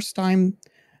the first time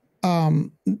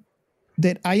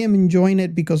that I am enjoying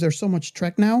it because there's so much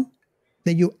Trek now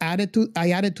that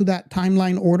I added to that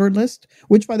timeline order list,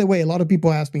 which, by the way, a lot of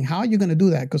people ask me, how are you going to do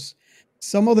that? Because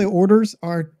some of the orders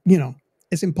are,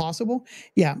 it's impossible.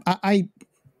 Yeah, I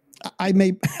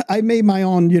made I made my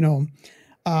own,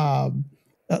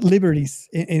 liberties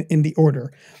in the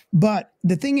order. But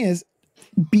the thing is,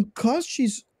 because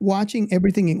she's watching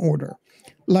everything in order,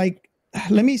 like,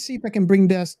 let me see if I can bring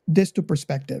this to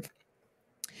perspective.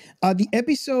 The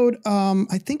episode,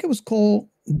 I think it was called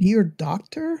Dear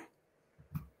Doctor.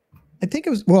 I think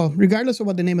it was, well, regardless of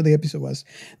what the name of the episode was,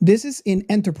 this is in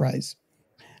Enterprise.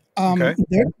 Okay.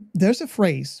 There's a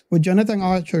phrase where Jonathan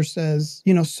Archer says,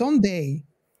 someday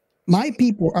my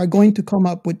people are going to come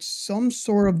up with some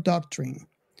sort of doctrine,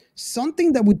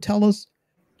 something that would tell us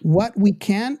what we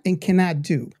can and cannot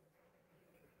do.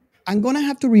 I'm going to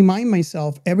have to remind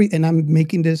myself and I'm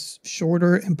making this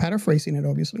shorter and paraphrasing it,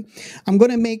 obviously. I'm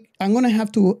going to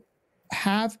have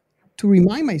to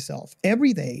remind myself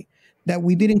every day that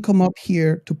we didn't come up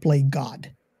here to play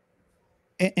God.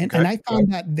 And I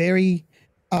found that very,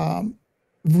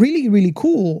 really, really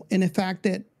cool in the fact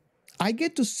that I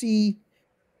get to see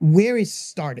where it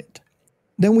started.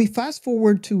 Then we fast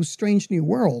forward to Strange New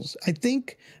Worlds. I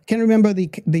can't remember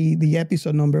the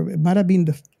episode number. It might have been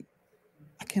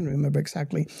I can't remember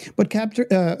exactly. But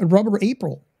Robert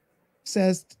April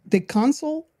says the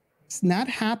console is not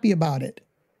happy about it.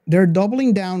 They're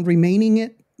doubling down, renaming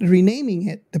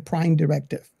it the Prime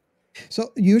Directive.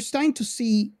 So you're starting to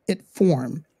see it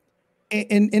form.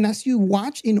 And as you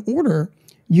watch in order,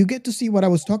 you get to see what I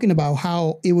was talking about,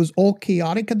 how it was all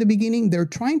chaotic at the beginning. They're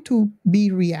trying to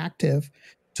be reactive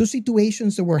to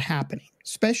situations that were happening,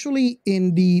 especially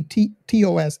in the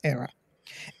TOS era.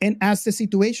 And as the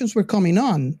situations were coming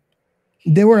on,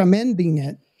 they were amending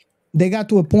it. They got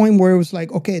to a point where it was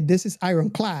like, okay, this is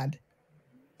ironclad.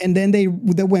 And then they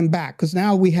went back because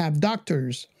now we have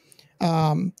doctors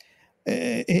and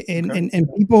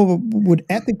people with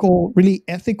really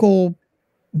ethical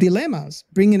dilemmas,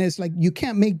 bringing us like, you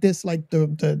can't make this like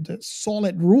the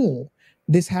solid rule.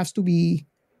 This has to be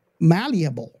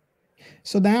malleable.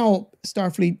 So now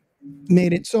Starfleet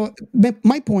made it. So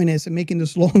my point is, in making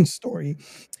this long story,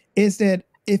 is that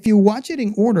if you watch it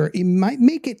in order, it might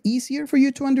make it easier for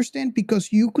you to understand,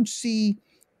 because you could see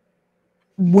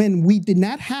when we did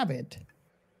not have it,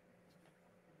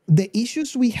 the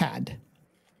issues we had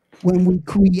when we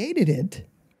created it,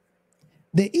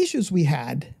 the issues we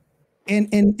had,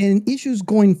 and issues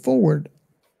going forward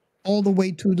all the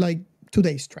way to like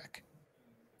today's Trek.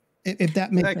 If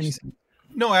that makes any sense.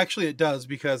 No, actually it does,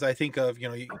 because I think of,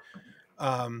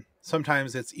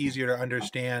 sometimes it's easier to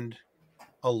understand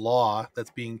a law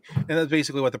that's being, and that's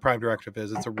basically what the Prime Directive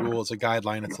is. It's a rule, it's a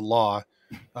guideline, it's a law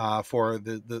for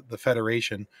the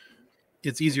Federation.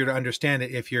 It's easier to understand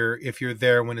it if you're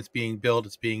there when it's being built,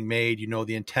 it's being made,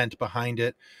 the intent behind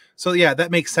it. So yeah, that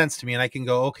makes sense to me, and I can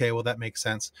go, okay, well, that makes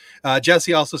sense.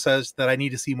 Jesse also says that I need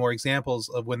to see more examples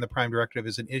of when the Prime Directive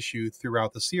is an issue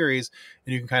throughout the series,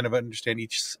 and you can kind of understand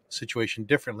each situation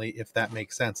differently, if that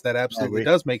makes sense. That absolutely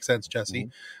does make sense,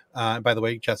 Jesse. Mm-hmm. By the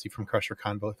way, Jesse from Crusher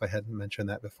Convo, if I hadn't mentioned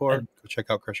that before, go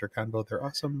check out Crusher Convo. They're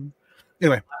awesome.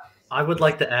 Anyway. I would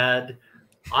like to add,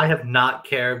 I have not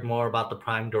cared more about the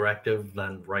Prime Directive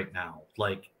than right now.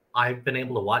 Like, I've been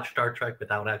able to watch Star Trek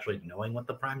without actually knowing what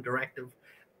the Prime Directive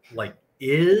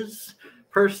is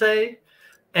per se,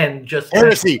 and just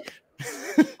heresy.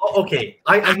 Okay,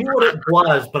 I knew what it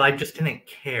was, but I just didn't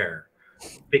care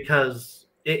because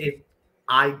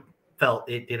I felt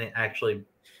it didn't actually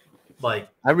I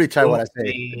retry what I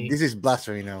say. This is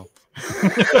blasphemy now.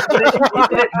 It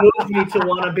didn't move me to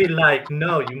want to be like,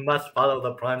 no, you must follow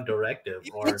the Prime Directive.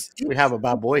 Or we have a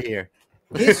bad boy here.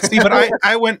 See, but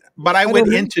I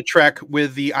went into Trek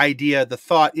with the idea, the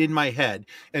thought in my head,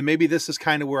 and maybe this is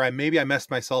kind of where I messed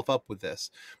myself up with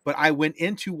this. But I went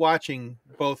into watching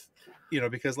both,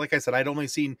 because like I said, I'd only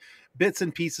seen bits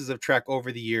and pieces of Trek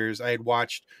over the years. I had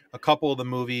watched a couple of the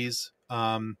movies,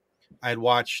 I'd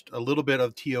watched a little bit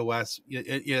of TOS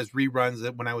as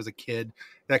reruns when I was a kid,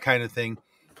 that kind of thing.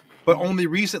 But only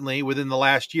recently, within the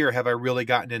last year, have I really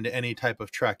gotten into any type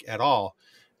of Trek at all.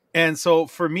 And so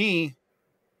for me,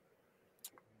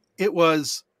 it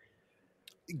was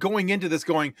going into this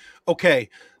going, okay,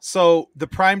 so the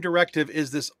Prime Directive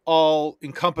is this all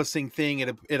encompassing thing.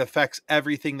 It affects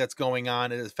everything that's going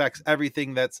on. It affects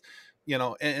everything that's,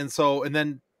 and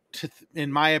then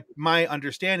in my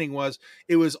understanding was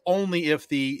it was only if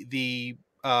the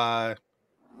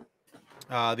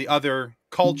other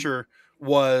culture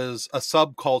was a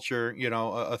subculture,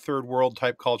 a third world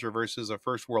type culture versus a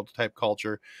first world type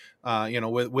culture,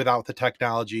 without the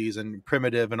technologies and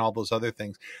primitive and all those other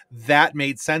things. That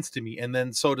made sense to me. And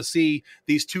then so to see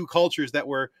these two cultures that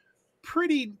were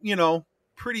pretty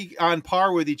on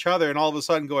par with each other, and all of a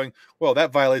sudden going, well,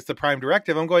 that violates the Prime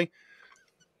Directive. I'm going,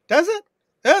 does it?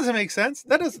 That doesn't make sense.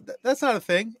 That's not a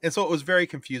thing. And so it was very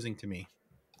confusing to me.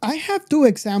 I have two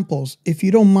examples, if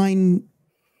you don't mind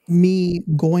me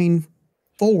going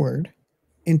forward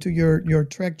into your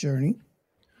Trek journey.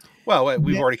 Well,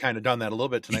 we've already kind of done that a little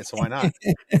bit tonight, so why not?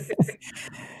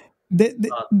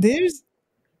 These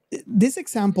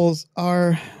examples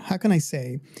are, how can I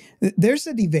say, there's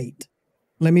a debate.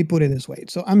 Let me put it this way.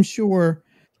 So I'm sure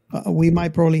we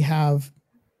might probably have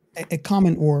a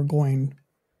common war going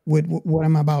with what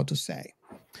I'm about to say.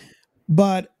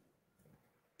 But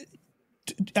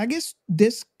I guess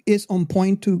this is on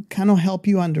point to kind of help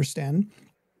you understand.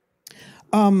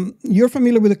 You're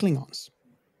familiar with the Klingons?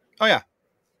 Oh yeah.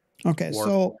 Okay,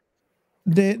 so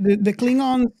the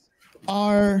Klingons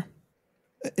are,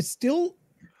 it's still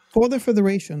for the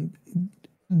Federation.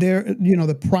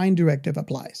 The Prime Directive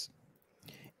applies.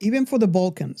 Even for the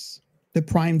Vulcans, the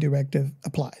Prime Directive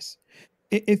applies.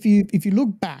 If you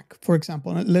look back, for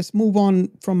example, let's move on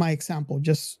from my example,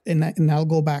 and I'll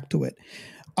go back to it.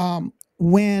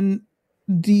 When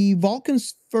the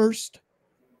Vulcans first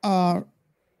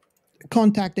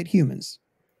contacted humans,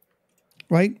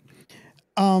 right?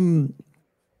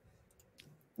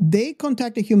 They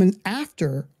contacted humans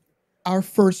after our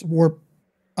first warp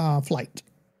flight.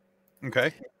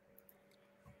 Okay.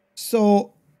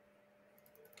 So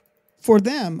for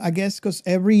them, I guess, because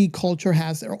every culture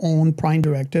has their own Prime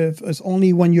Directive, it's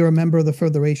only when you're a member of the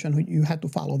Federation you had to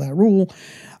follow that rule.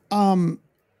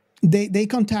 They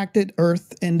contacted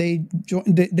Earth, and they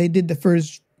did the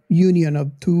first union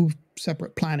of two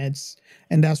separate planets,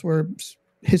 and that's where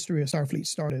history of Starfleet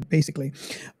started, basically.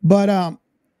 But a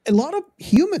lot of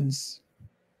humans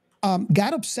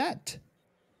got upset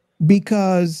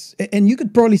because, and you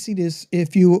could probably see this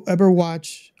if you ever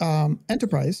watch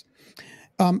Enterprise.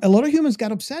 A lot of humans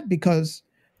got upset because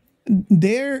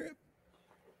they're,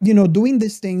 doing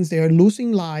these things. They're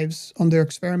losing lives on their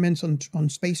experiments on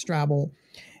space travel.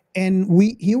 And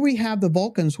we have the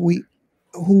Vulcans,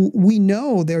 who we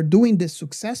know they're doing this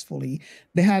successfully.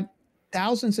 They had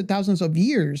thousands and thousands of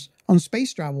years on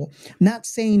space travel, not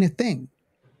saying a thing.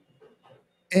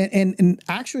 And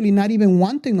actually not even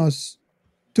wanting us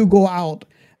to go out.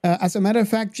 As a matter of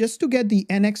fact, just to get the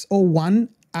NX-01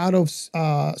 out of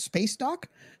space dock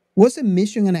was a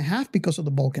mission and a half because of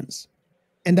the Vulcans.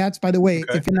 And that's, by the way,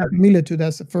 if you're not familiar to,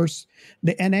 that's the first.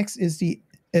 The NX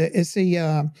is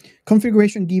a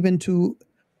configuration given to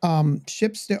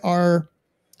ships that are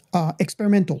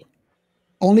experimental.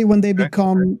 Only when they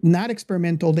become not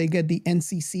experimental, they get the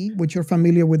NCC, which you're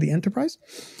familiar with the Enterprise.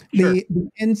 Sure. The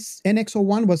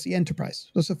NX-01 was the Enterprise.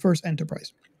 It was the first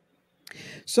Enterprise.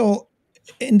 So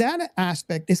in that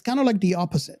aspect, it's kind of like the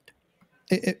opposite,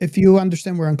 if you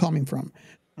understand where I'm coming from.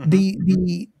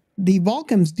 Mm-hmm. The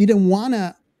Vulcans didn't want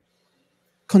to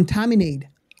contaminate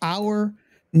our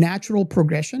natural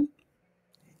progression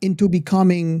into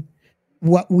becoming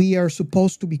what we are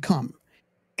supposed to become.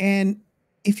 And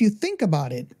if you think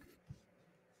about it,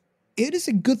 it is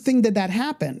a good thing that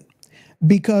happened,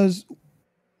 because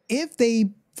if they,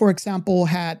 for example,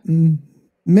 had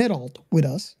meddled with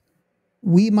us,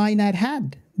 we might not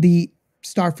had the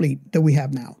Starfleet that we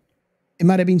have now. It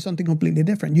might have been something completely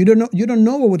different. You don't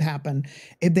know what would happen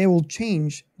if they will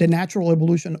change the natural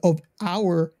evolution of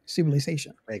our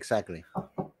civilization. Exactly.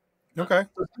 Okay.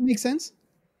 Does that make sense?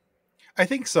 I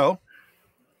think so.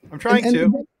 I'm trying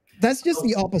to. That's just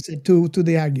the opposite to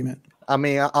the argument. I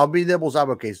mean, I'll be devil's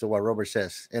advocate to what Robert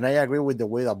says, and I agree with the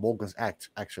way that Vulcans act,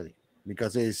 actually,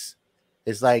 because it's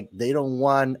like they don't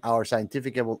want our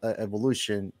scientific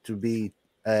evolution to be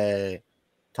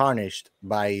tarnished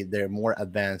by their more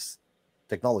advanced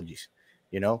technologies.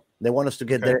 They want us to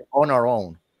get there on our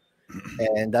own,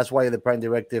 and that's why the Prime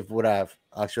Directive would have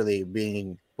actually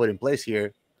been put in place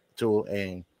here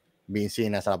and being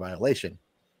seen as a violation.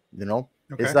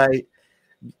 Okay. It's like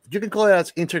you can call it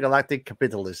as intergalactic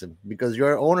capitalism because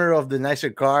you're owner of the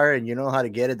nicer car and you know how to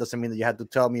get it. Doesn't mean that you have to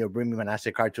tell me or bring me my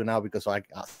nicer car too now because so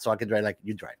I can drive like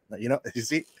you drive. You know, you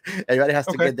see, everybody has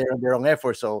to get their own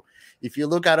effort. So if you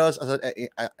look at us as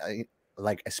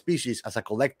like a species, as a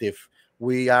collective,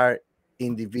 we are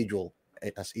individual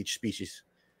as each species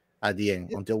at the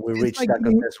end until we reach like that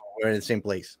consensus. We're in the same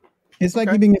place. It's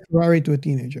like giving a Ferrari to a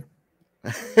teenager.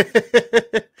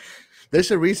 There's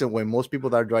a reason why most people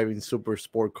that are driving super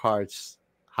sport cars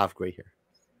have gray hair.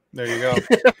 There you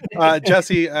go.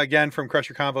 Jesse again from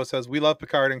Crusher Convo says we love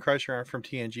Picard and Crusher from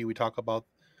TNG. We talk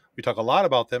a lot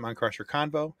about them on Crusher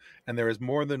Convo, and there is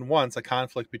more than once a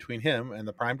conflict between him and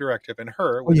the Prime Directive and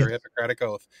her with her Hippocratic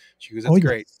oath. She goes, "It's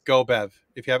great. Go Bev."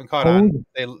 If you haven't caught on,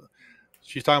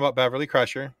 she's talking about Beverly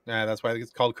Crusher. That's why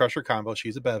it's called Crusher Convo.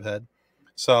 She's a Bev head.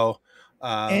 So,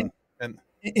 and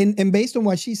based on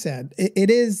what she said, it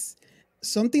is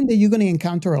something that you're going to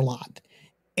encounter a lot.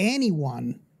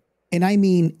 Anyone, and I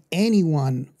mean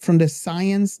anyone from the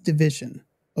science division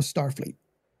of Starfleet,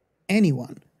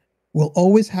 anyone will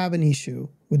always have an issue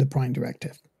with the Prime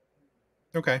Directive.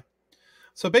 Okay.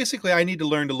 So basically I need to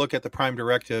learn to look at the Prime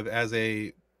Directive as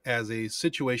a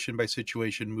situation by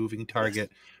situation moving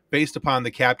target based upon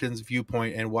the captain's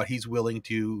viewpoint and what he's willing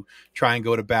to try and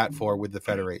go to bat for with the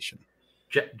Federation.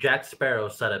 Jack Sparrow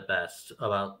said it best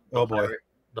about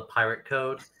the pirate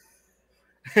code.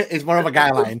 It's more of a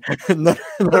guideline.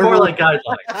 More like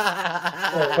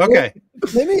guideline. Okay.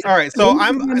 All right. So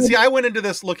I went into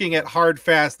this looking at hard,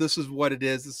 fast. This is what it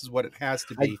is. This is what it has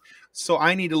to be. So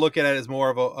I need to look at it as more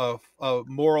of a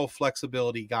moral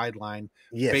flexibility guideline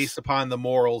based upon the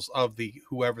morals of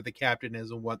whoever the captain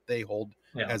is and what they hold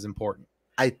as important.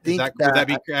 I think would that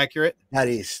be accurate?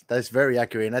 That's very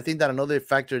accurate. And I think that another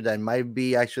factor that might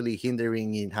be actually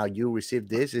hindering in how you receive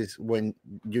this is when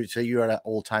you say you are an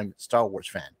all-time Star Wars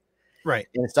fan. Right.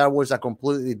 And Star Wars is a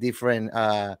completely different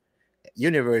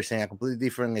universe and a completely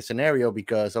different scenario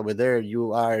because over there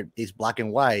it's black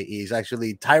and white. It's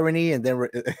actually tyranny and then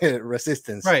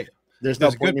resistance. Right. There's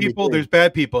good people, there's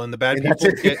bad people, and the bad people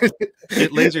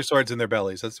get laser swords in their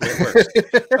bellies. That's the way it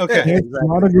works. Okay. There's a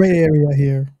lot of gray area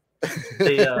here.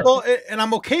 Well, and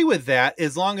I'm okay with that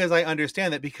as long as I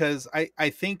understand that, because I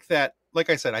think that,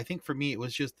 like I said, I think for me it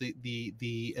was just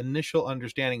the initial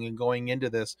understanding and going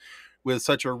into this with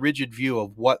such a rigid view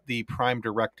of what the Prime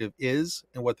Directive is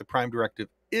and what the Prime Directive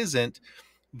isn't,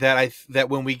 that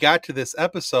when we got to this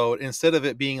episode, instead of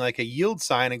it being like a yield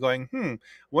sign and going,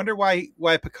 wonder why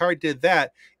Picard did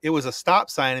that, it was a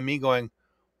stop sign and me going,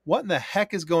 what in the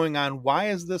heck is going on? Why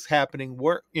is this happening?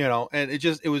 Where, and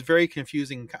it was very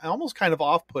confusing, almost kind of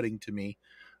off-putting to me,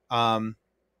 about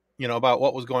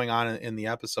what was going on in the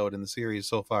episode, in the series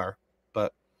so far.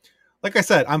 But like I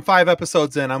said, I'm 5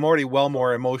 episodes in. I'm already well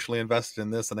more emotionally invested in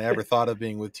this than I ever thought of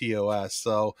being with TOS.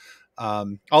 So,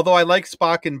 although I like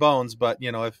Spock and Bones, but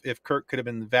if Kirk could have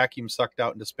been vacuum sucked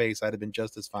out into space, I'd have been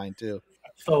just as fine too.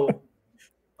 So,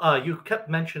 you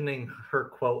kept mentioning her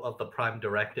quote of the Prime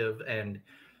Directive, and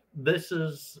this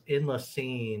is in the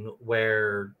scene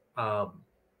where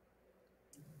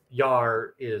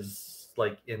Yar is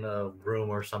like in a room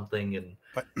or something,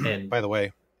 and by the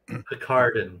way,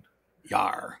 Picard and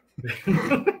Yar,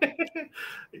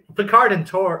 Picard and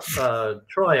Troy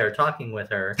are talking with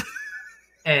her,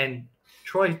 and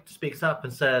Troy speaks up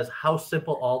and says how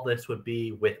simple all this would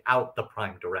be without the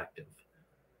Prime Directive.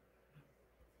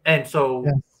 And so,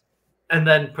 and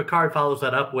then Picard follows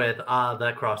that up with,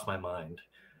 that crossed my mind.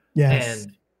 Yes.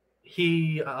 And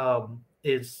he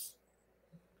is...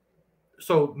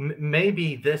 So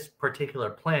maybe this particular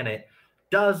planet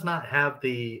does not have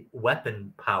the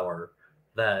weapon power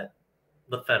that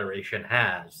the Federation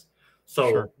has.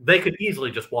 So they could easily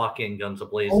just walk in guns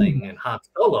a-blazing and Han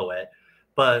Solo it,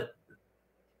 but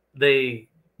they...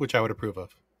 Which I would approve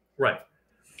of. Right.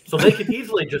 So they could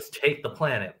easily just take the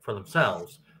planet for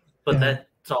themselves, but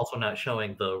that's also not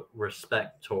showing the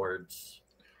respect towards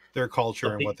their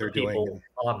culture and what they're doing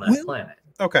on that planet.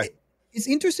 Okay. It's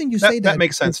interesting you say that. That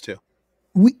makes sense too.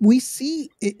 We see,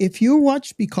 if you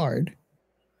watch Picard,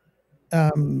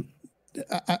 I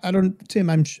don't, Tim,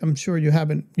 I'm sure you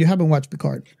haven't watched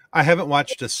Picard. I haven't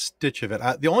watched a stitch of it.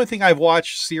 The only thing I've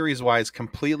watched series-wise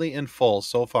completely in full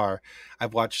so far,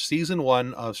 I've watched season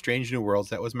 1 of Strange New Worlds.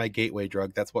 That was my gateway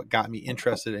drug. That's what got me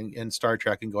interested in Star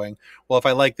Trek and going, well, if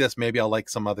I like this, maybe I'll like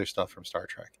some other stuff from Star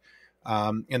Trek.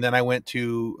 And then I went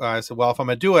to, I said, well, if I'm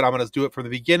going to do it, I'm going to do it from the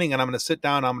beginning, and I'm going to sit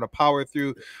down, I'm going to power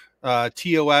through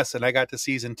TOS, and I got to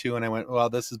season 2, and I went, well,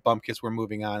 this is bumpkiss, we're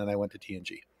moving on, and I went to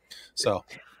TNG. So,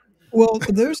 well,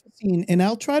 there's a scene, and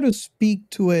I'll try to speak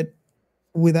to it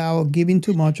without giving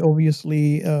too much,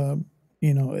 obviously,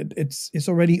 You know, it's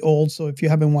already old, so if you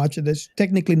haven't watched it, there's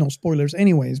technically no spoilers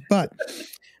anyways. But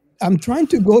I'm trying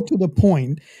to go to the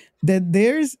point that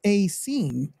there's a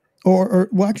scene, or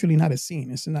well, actually not a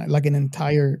scene. It's not like an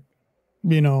entire,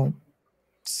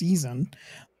 season,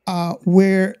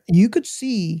 where you could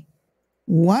see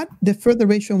what the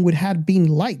Federation would have been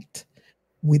like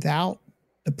without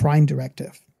the Prime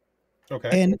Directive.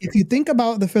 Okay. And if you think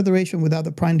about the Federation without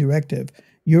the Prime Directive,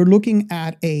 you're looking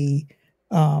at an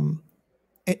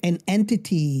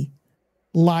entity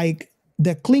like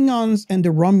the Klingons and the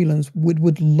Romulans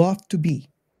would love to be,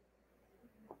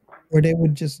 where they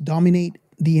would just dominate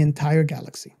the entire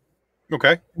galaxy.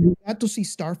 Okay. We got to see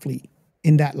Starfleet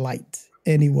in that light,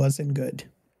 and it wasn't good.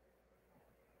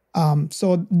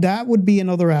 So that would be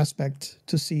another aspect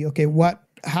to see, okay,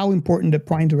 how important the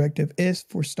Prime Directive is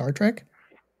for Star Trek,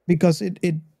 because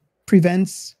it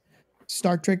prevents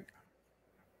Star Trek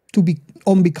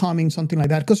becoming something like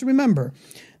that. Because remember,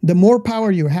 the more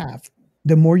power you have,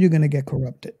 the more you're going to get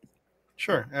corrupted.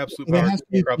 Sure. Absolute There power has to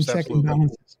be corrupts check and absolute.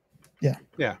 balances. Yeah.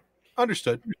 Yeah.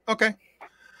 Understood. Okay.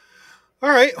 All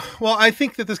right. Well, I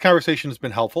think that this conversation has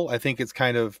been helpful. I think it's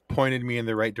kind of pointed me in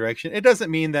the right direction. It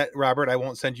doesn't mean that, Robert, I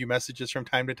won't send you messages from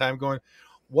time to time going,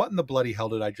 what in the bloody hell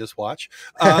did I just watch?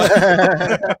 I'm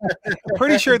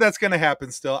pretty sure that's going to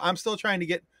happen still. I'm still trying to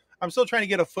get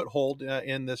a foothold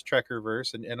in this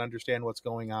Trekkerverse and understand what's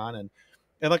going on. And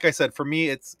like I said, for me,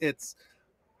 it's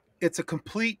a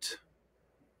complete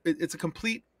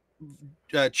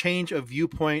change of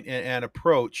viewpoint and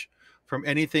approach from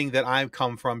anything that I've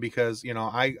come from, because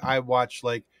I watch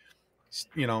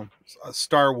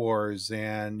Star Wars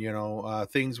and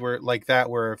things where like that,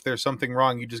 where if there's something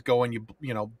wrong, you just go and you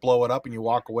blow it up and you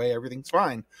walk away, everything's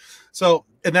fine. So,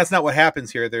 and that's not what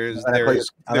happens here. There's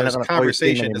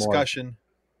conversation, discussion.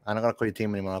 I'm not gonna call you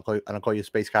team anymore. I don't call you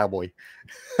Space Cowboy.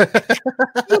 So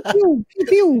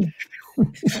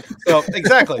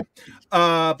exactly.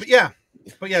 But yeah.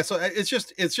 So it's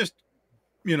just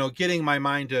getting my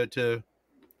mind to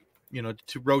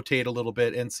rotate a little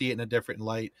bit and see it in a different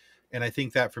light. And I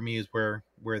think that for me is where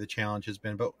the challenge has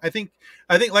been. But I think,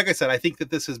 like I said, I think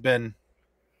that this has been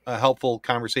a helpful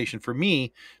conversation for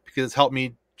me, because it's helped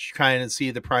me kind of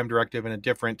see the Prime Directive in a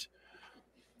different,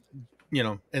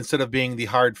 instead of being the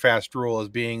hard, fast rule, as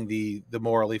being the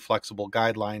morally flexible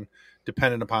guideline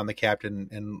dependent upon the captain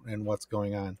and what's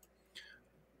going on.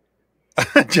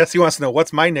 Jesse wants to know,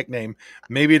 what's my nickname?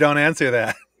 Maybe don't answer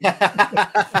that.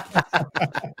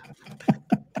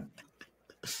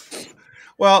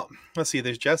 Well, let's see.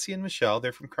 There's Jesse and Michelle.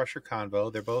 They're from Crusher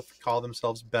Convo. They both call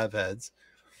themselves Bevheads.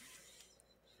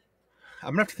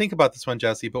 I'm going to have to think about this one,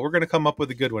 Jesse, but we're going to come up with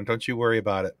a good one. Don't you worry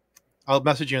about it. I'll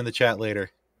message you in the chat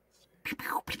later.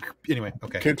 Anyway,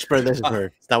 okay. Kirk spread this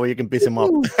bird. It's that way you can piss him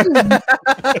up.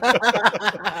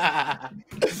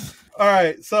 All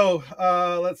right. So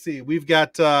let's see. We've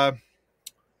got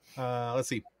let's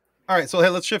see. All right. So hey,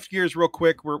 let's shift gears real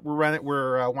quick.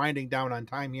 We're winding down on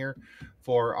time here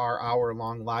for our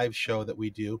hour-long live show that we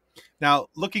do. Now,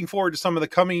 looking forward to some of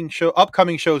the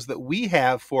upcoming shows that we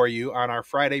have for you on our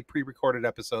Friday pre-recorded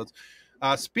episodes.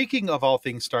 Speaking of all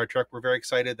things Star Trek, we're very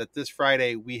excited that this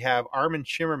Friday we have Armin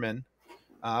Shimmerman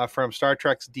from Star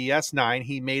Trek's DS9.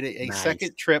 He made a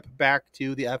second trip back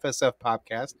to the FSF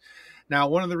PopCast. Now,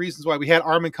 one of the reasons why we had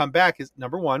Armin come back is,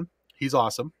 number one, he's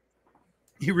awesome.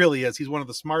 He really is. He's one of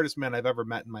the smartest men I've ever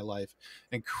met in my life.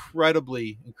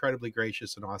 Incredibly, incredibly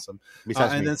gracious and awesome.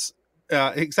 And then,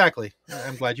 exactly.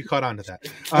 I'm glad you caught on to that.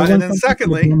 And then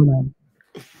secondly,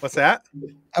 what's that?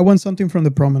 I want something from the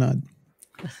promenade.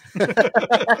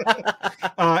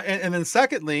 And then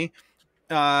secondly,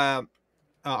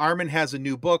 Armin has a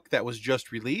new book that was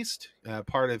just released,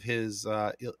 part of his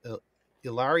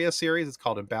Ilaria series. It's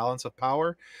called Imbalance of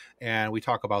Power, and we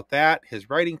talk about that, his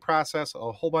writing process,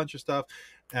 a whole bunch of stuff.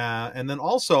 And then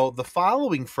also the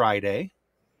following Friday,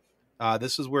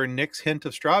 this is where Nick's Hint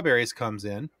of Strawberries comes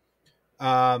in.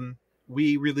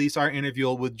 We release our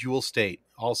interview with Jewel State.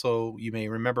 Also, you may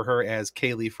remember her as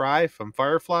Kaylee Fry from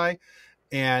Firefly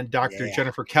and Dr.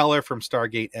 Jennifer Keller from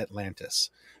Stargate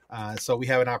Atlantis. So we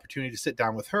have an opportunity to sit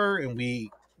down with her, and we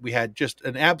had just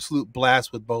an absolute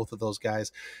blast with both of those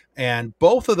guys. And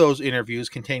both of those interviews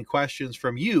contain questions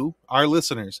from you, our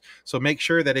listeners. So make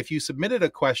sure that if you submitted a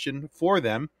question for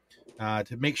them,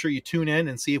 to make sure you tune in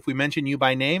and see if we mention you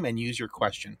by name and use your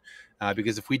question.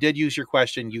 Because if we did use your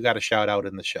question, you got a shout out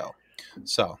in the show.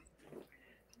 So.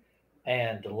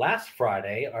 And last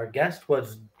Friday, our guest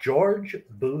was George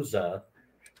Bouza.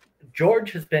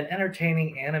 George has been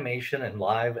entertaining animation and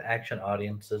live action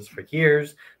audiences for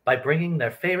years by bringing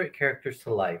their favorite characters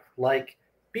to life, like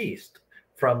Beast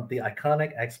from the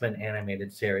iconic X-Men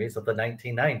animated series of the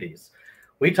 1990s.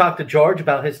 We talked to George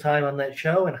about his time on that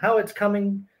show and how it's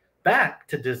coming back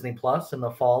to Disney Plus in the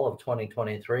fall of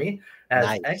 2023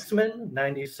 as X-Men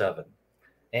 97,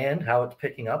 and how it's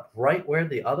picking up right where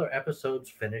the other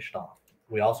episodes finished off.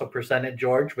 We also presented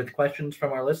George with questions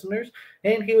from our listeners,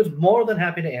 and he was more than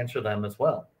happy to answer them as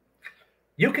well.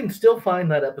 You can still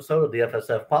find that episode of the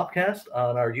FSF PopCast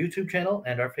on our YouTube channel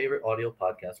and our favorite audio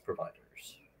podcast providers.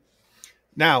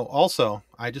 Now, also,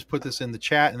 I just put this in the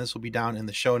chat, and this will be down in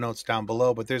the show notes down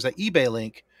below, but there's an eBay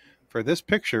link for this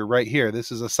picture right here.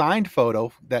 This is a signed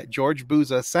photo that George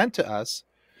Buza sent to us,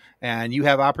 and you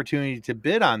have opportunity to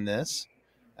bid on this.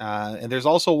 And there's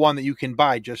also one that you can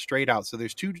buy just straight out. So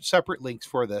there's two separate links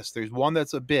for this. There's one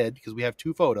that's a bid, because we have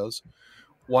two photos.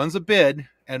 One's a bid,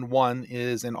 and one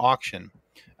is an auction.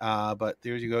 But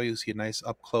there you go. You see a nice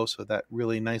up close with that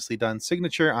really nicely done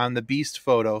signature on the Beast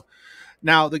photo.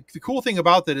 Now, the cool thing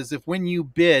about that is if when you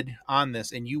bid on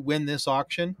this and you win this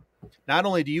auction, not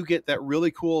only do you get that really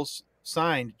cool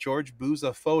signed George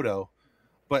Buza photo,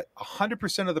 but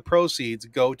 100% of the proceeds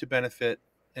go to benefit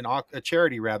a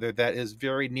charity rather that is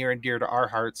very near and dear to our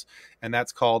hearts, and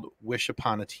that's called Wish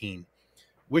Upon a Teen.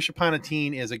 Wish Upon a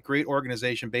Teen is a great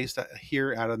organization based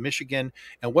here out of Michigan,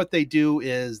 and what they do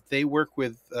is they work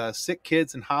with sick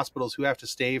kids in hospitals who have to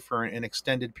stay for an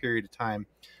extended period of time.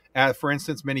 For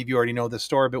instance, many of you already know this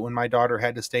story, but when my daughter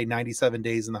had to stay 97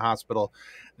 days in the hospital,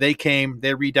 they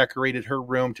redecorated her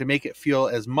room to make it feel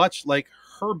as much like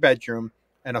her bedroom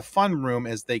and a fun room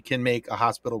as they can make a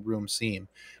hospital room seem.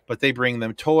 But they bring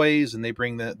them toys, and they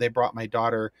brought my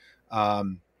daughter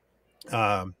an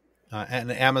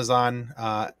Amazon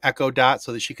Echo Dot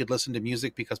so that she could listen to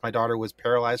music, because my daughter was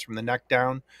paralyzed from the neck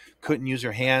down, couldn't use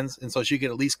her hands, and so she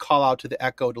could at least call out to the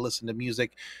Echo to listen to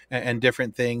music and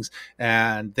different things.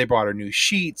 And they brought her new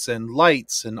sheets and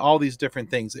lights and all these different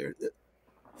things. They're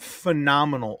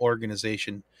phenomenal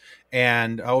organization.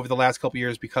 And over the last couple of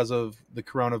years, because of the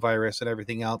coronavirus and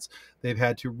everything else, they've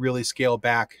had to really scale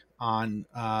back on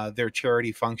their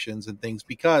charity functions and things,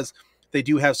 because they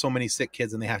do have so many sick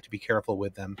kids and they have to be careful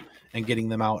with them and getting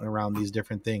them out and around these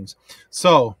different things.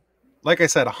 So, like I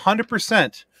said,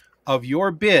 100% of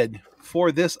your bid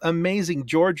for this amazing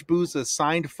George Buza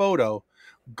signed photo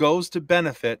goes to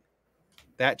benefit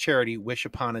that charity, Wish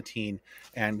Upon a Teen,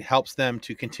 and helps them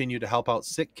to continue to help out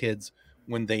sick kids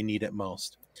when they need it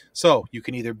most. So you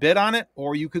can either bid on it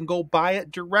or you can go buy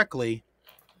it directly.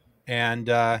 And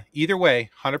either way,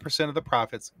 100% of the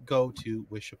profits go to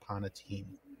Wish Upon a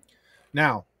Teen.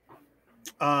 Now,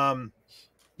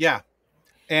 yeah.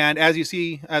 And as you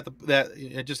see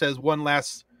just as one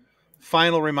last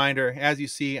final reminder, as you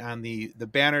see on the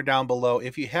banner down below,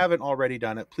 if you haven't already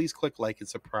done it, please click like and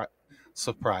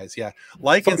surprise. Yeah.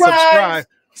 Like and subscribe.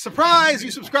 Surprise!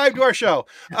 You subscribe to our show.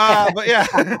 But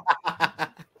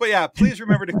yeah, please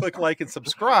remember to click like and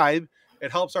subscribe.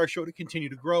 It helps our show to continue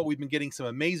to grow. We've been getting some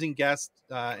amazing guests,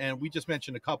 and we just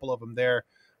mentioned a couple of them there,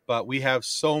 but we have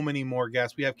so many more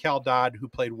guests. We have Cal Dodd, who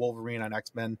played Wolverine on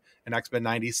X-Men and X-Men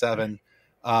 97.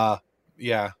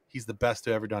 Yeah, he's the best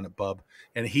to ever done it, bub.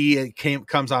 And he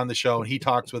comes on the show and he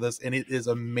talks with us, and it is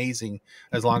amazing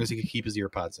as long as he can keep his ear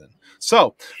pods in.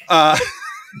 So,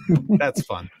 that's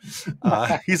fun.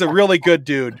 He's a really good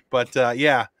dude, but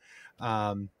yeah.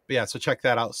 Yeah, so check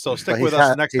that out. So stick with us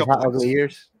the next couple of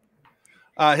years.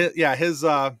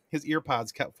 His ear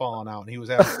pods kept falling out, and he was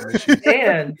having some issues.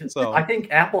 And so I think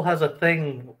Apple has a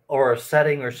thing or a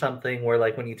setting or something where,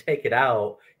 like, when you take it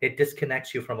out, it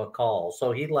disconnects you from a call.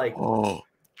 So he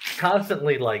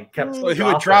constantly kept. So he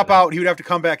would drop out. He would have to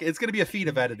come back. It's going to be a feat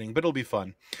of editing, but it'll be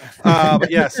fun.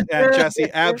 But yes, and Jesse,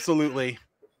 absolutely,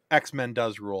 X-Men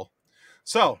does rule.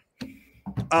 So,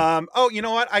 you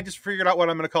know what? I just figured out what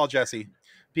I'm going to call Jesse,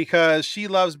 because she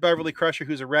loves Beverly Crusher,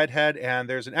 who's a redhead, and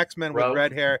there's an X-Men with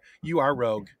red hair. You are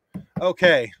Rogue.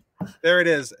 Okay, there it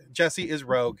is. Jesse is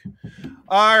Rogue.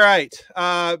 All right.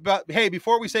 But hey,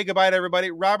 before we say goodbye to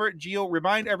everybody, Robert, Gio,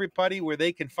 remind everybody where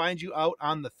they can find you out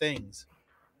on the things.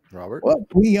 Robert? Well,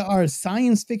 we are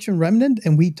Science Fiction Remnant,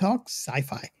 and we talk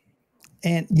sci-fi.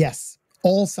 And yes,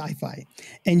 all sci-fi.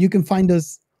 And you can find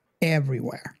us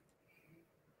everywhere.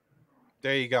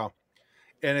 There you go.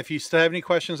 And if you still have any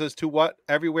questions as to what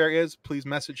everywhere is, please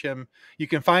message him. You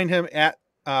can find him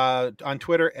on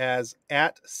Twitter as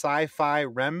 @sci-fi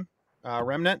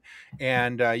remnant,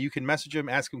 and you can message him,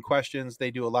 ask him questions.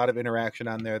 They do a lot of interaction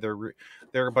on there.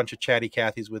 They're a bunch of chatty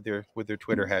Cathys with their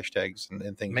Twitter hashtags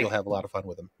and things. You'll have a lot of fun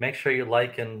with them. Make sure you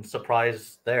like and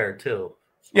surprise there too.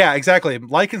 Yeah, exactly.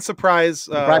 Like and surprise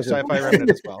Sci-Fi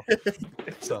Remnant as well.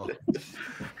 So,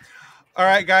 All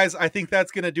right, guys, I think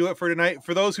that's going to do it for tonight.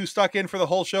 For those who stuck in for the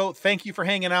whole show, thank you for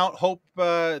hanging out. Hope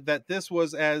that this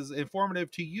was as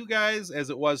informative to you guys as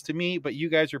it was to me, but you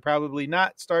guys are probably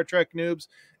not Star Trek noobs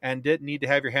and didn't need to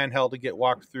have your hand held to get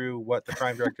walked through what the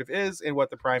Prime Directive is and what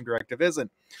the Prime Directive isn't.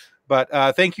 But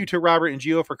thank you to Robert and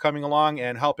Gio for coming along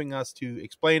and helping us to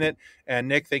explain it. And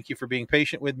Nick, thank you for being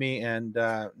patient with me and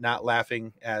not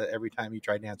laughing every time you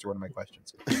tried to answer one of my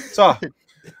questions. So, all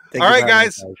right,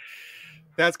 guys.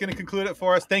 That's going to conclude it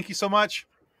for us. Thank you so much.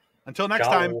 Until next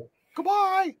time.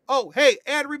 Goodbye. Oh, hey,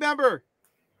 and remember,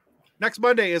 next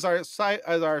Monday is our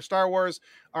Star Wars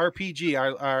RPG,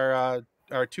 our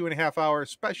 2.5 hour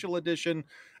special edition,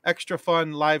 extra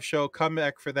fun live show. Come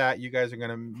back for that. You guys are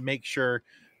going to make sure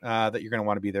that you're going to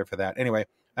want to be there for that. Anyway,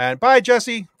 and bye,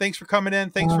 Jesse. Thanks for coming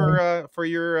in. Thanks for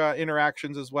your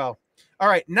interactions as well. All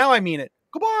right, now I mean it.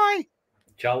 Goodbye.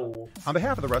 Ciao. On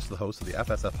behalf of the rest of the hosts of the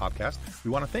FSF PopCast, we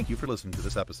want to thank you for listening to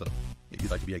this episode. If you'd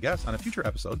like to be a guest on a future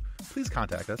episode, please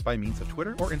contact us by means of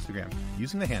Twitter or Instagram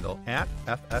using the handle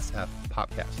 @FSF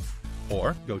PopCast,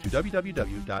 or go to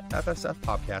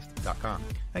www.fsfpopcast.com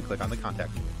and click on the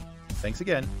contact link. Thanks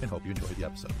again, and hope you enjoyed the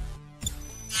episode.